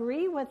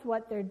agree with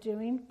what they're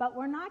doing, but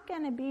we're not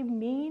going to be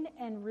mean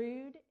and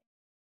rude,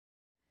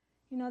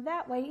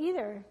 that way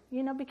either,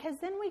 because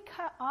then we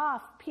cut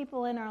off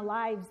people in our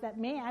lives that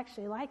may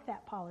actually like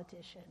that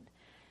politician.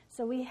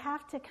 So we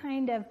have to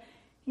kind of,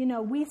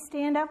 we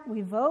stand up,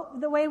 we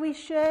vote the way we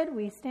should,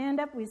 we stand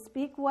up, we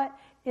speak what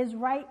is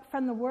right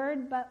from the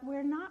word, but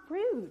we're not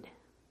rude.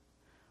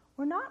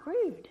 We're not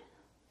rude.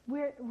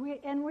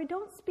 And we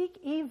don't speak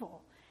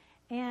evil.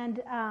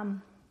 And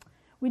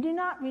we do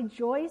not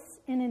rejoice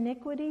in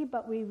iniquity,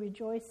 but we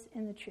rejoice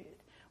in the truth.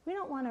 We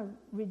don't want to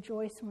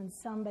rejoice when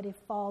somebody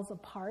falls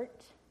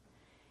apart.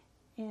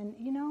 And,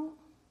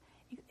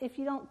 if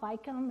you don't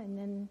like them and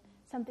then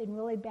something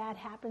really bad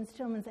happens to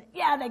them and say,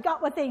 yeah, they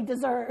got what they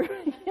deserve.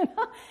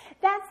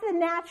 That's the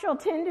natural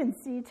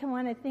tendency to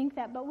want to think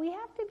that. But we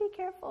have to be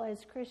careful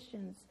as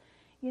Christians,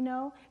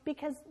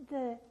 because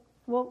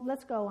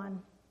let's go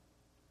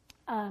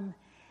on.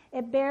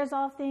 It bears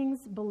all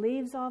things,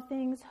 believes all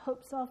things,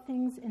 hopes all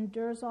things,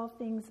 endures all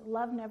things.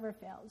 Love never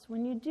fails.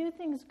 When you do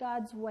things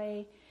God's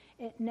way,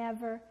 it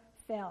never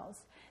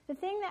fails. The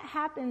thing that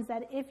happens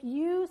that if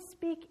you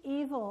speak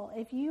evil,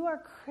 if you are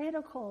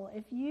critical,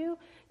 if you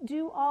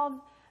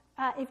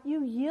if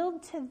you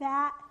yield to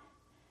that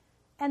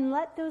and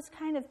let those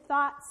kind of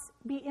thoughts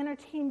be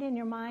entertained in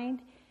your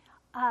mind,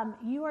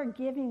 you are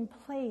giving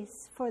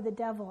place for the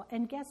devil.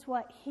 And guess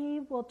what?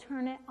 He will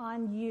turn it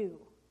on you.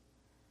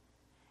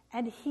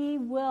 And he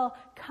will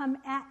come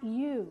at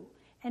you.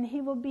 And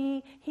he will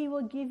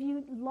give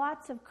you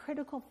lots of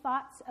critical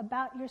thoughts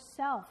about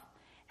yourself.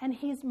 And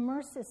he's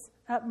merciless.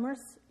 I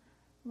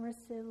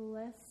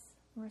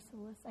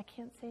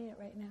can't say it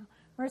right now.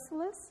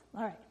 Merciless?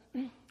 All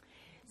right.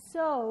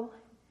 So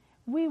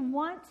we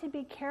want to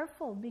be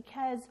careful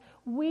because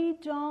we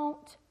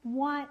don't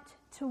want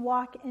to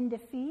walk in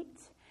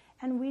defeat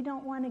and we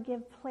don't want to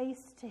give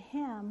place to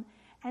him.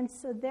 And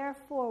so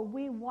therefore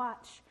we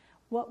watch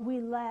what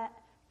we let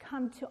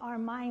come to our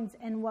minds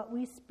and what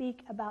we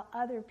speak about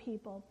other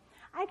people.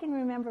 I can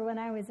remember when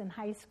I was in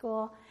high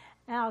school,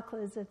 and I'll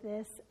close with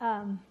this.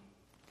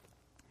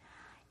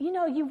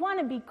 You want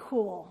to be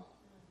cool.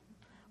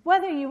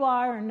 Whether you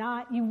are or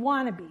not, you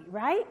want to be,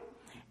 right?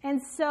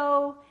 And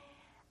so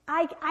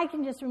I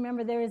can just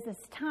remember there was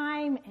this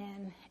time,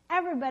 and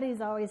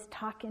everybody's always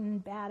talking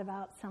bad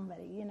about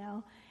somebody,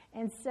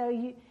 And so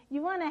you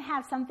want to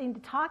have something to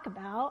talk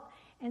about,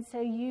 and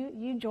so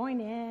you join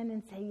in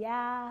and say,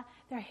 yeah,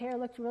 their hair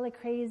looked really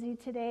crazy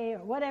today, or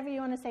whatever you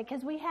want to say,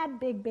 because we had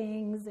big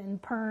bangs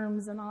and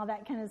perms and all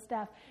that kind of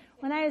stuff.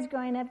 When I was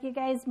growing up, you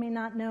guys may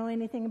not know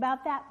anything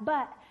about that,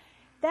 but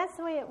that's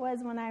the way it was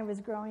when I was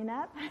growing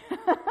up.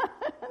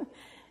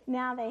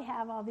 Now they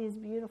have all these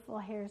beautiful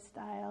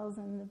hairstyles,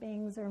 and the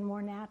bangs are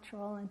more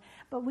natural.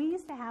 But we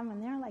used to have them,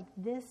 and they're like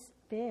this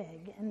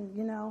big,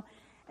 and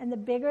and the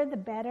bigger the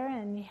better.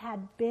 And you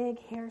had big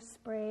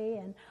hairspray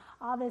and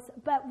all this.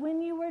 But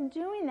when you were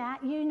doing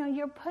that,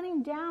 you're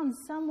putting down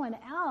someone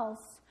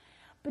else.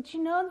 But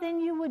then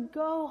you would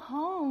go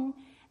home,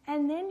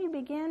 and then you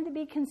began to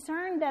be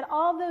concerned that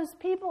all those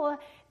people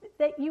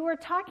that you were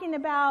talking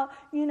about,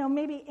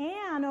 maybe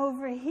Ann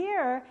over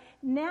here,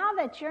 now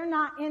that you're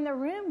not in the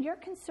room, you're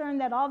concerned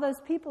that all those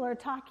people are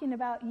talking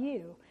about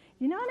you.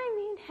 You know what I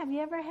mean? Have you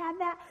ever had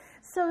that?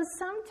 So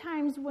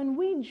sometimes when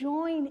we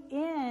join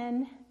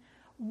in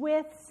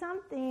with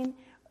something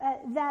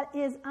that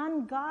is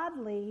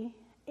ungodly,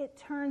 it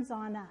turns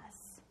on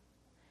us.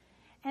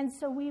 And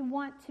so we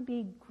want to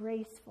be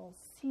graceful,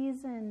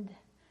 seasoned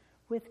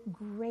with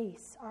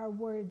grace, our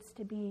words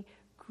to be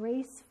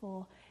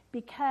graceful,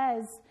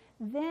 because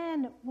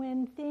then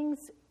when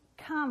things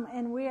come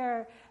and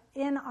we're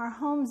in our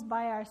homes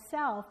by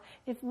ourselves,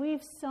 if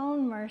we've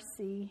sown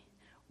mercy,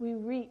 we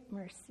reap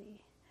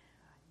mercy.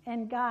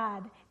 And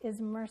God is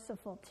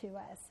merciful to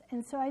us.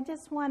 And so I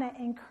just want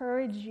to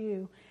encourage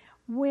you,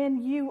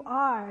 when you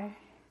are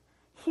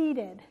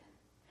heated,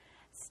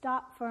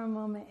 stop for a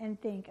moment and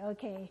think,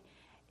 okay,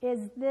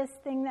 is this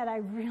thing that I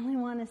really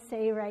want to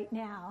say right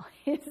now,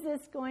 is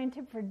this going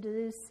to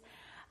produce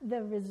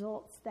the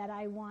results that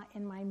I want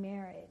in my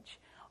marriage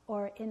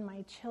or in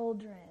my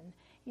children,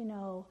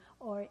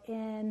 or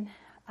in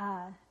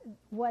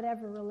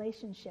whatever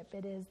relationship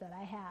it is that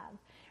I have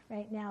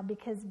right now?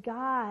 Because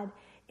God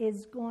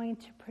is going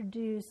to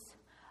produce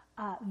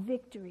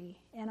victory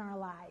in our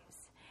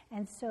lives.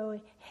 And so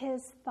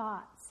his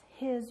thoughts,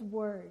 his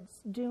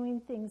words, doing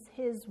things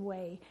his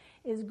way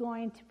is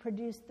going to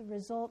produce the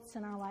results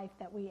in our life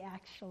that we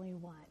actually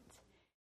want.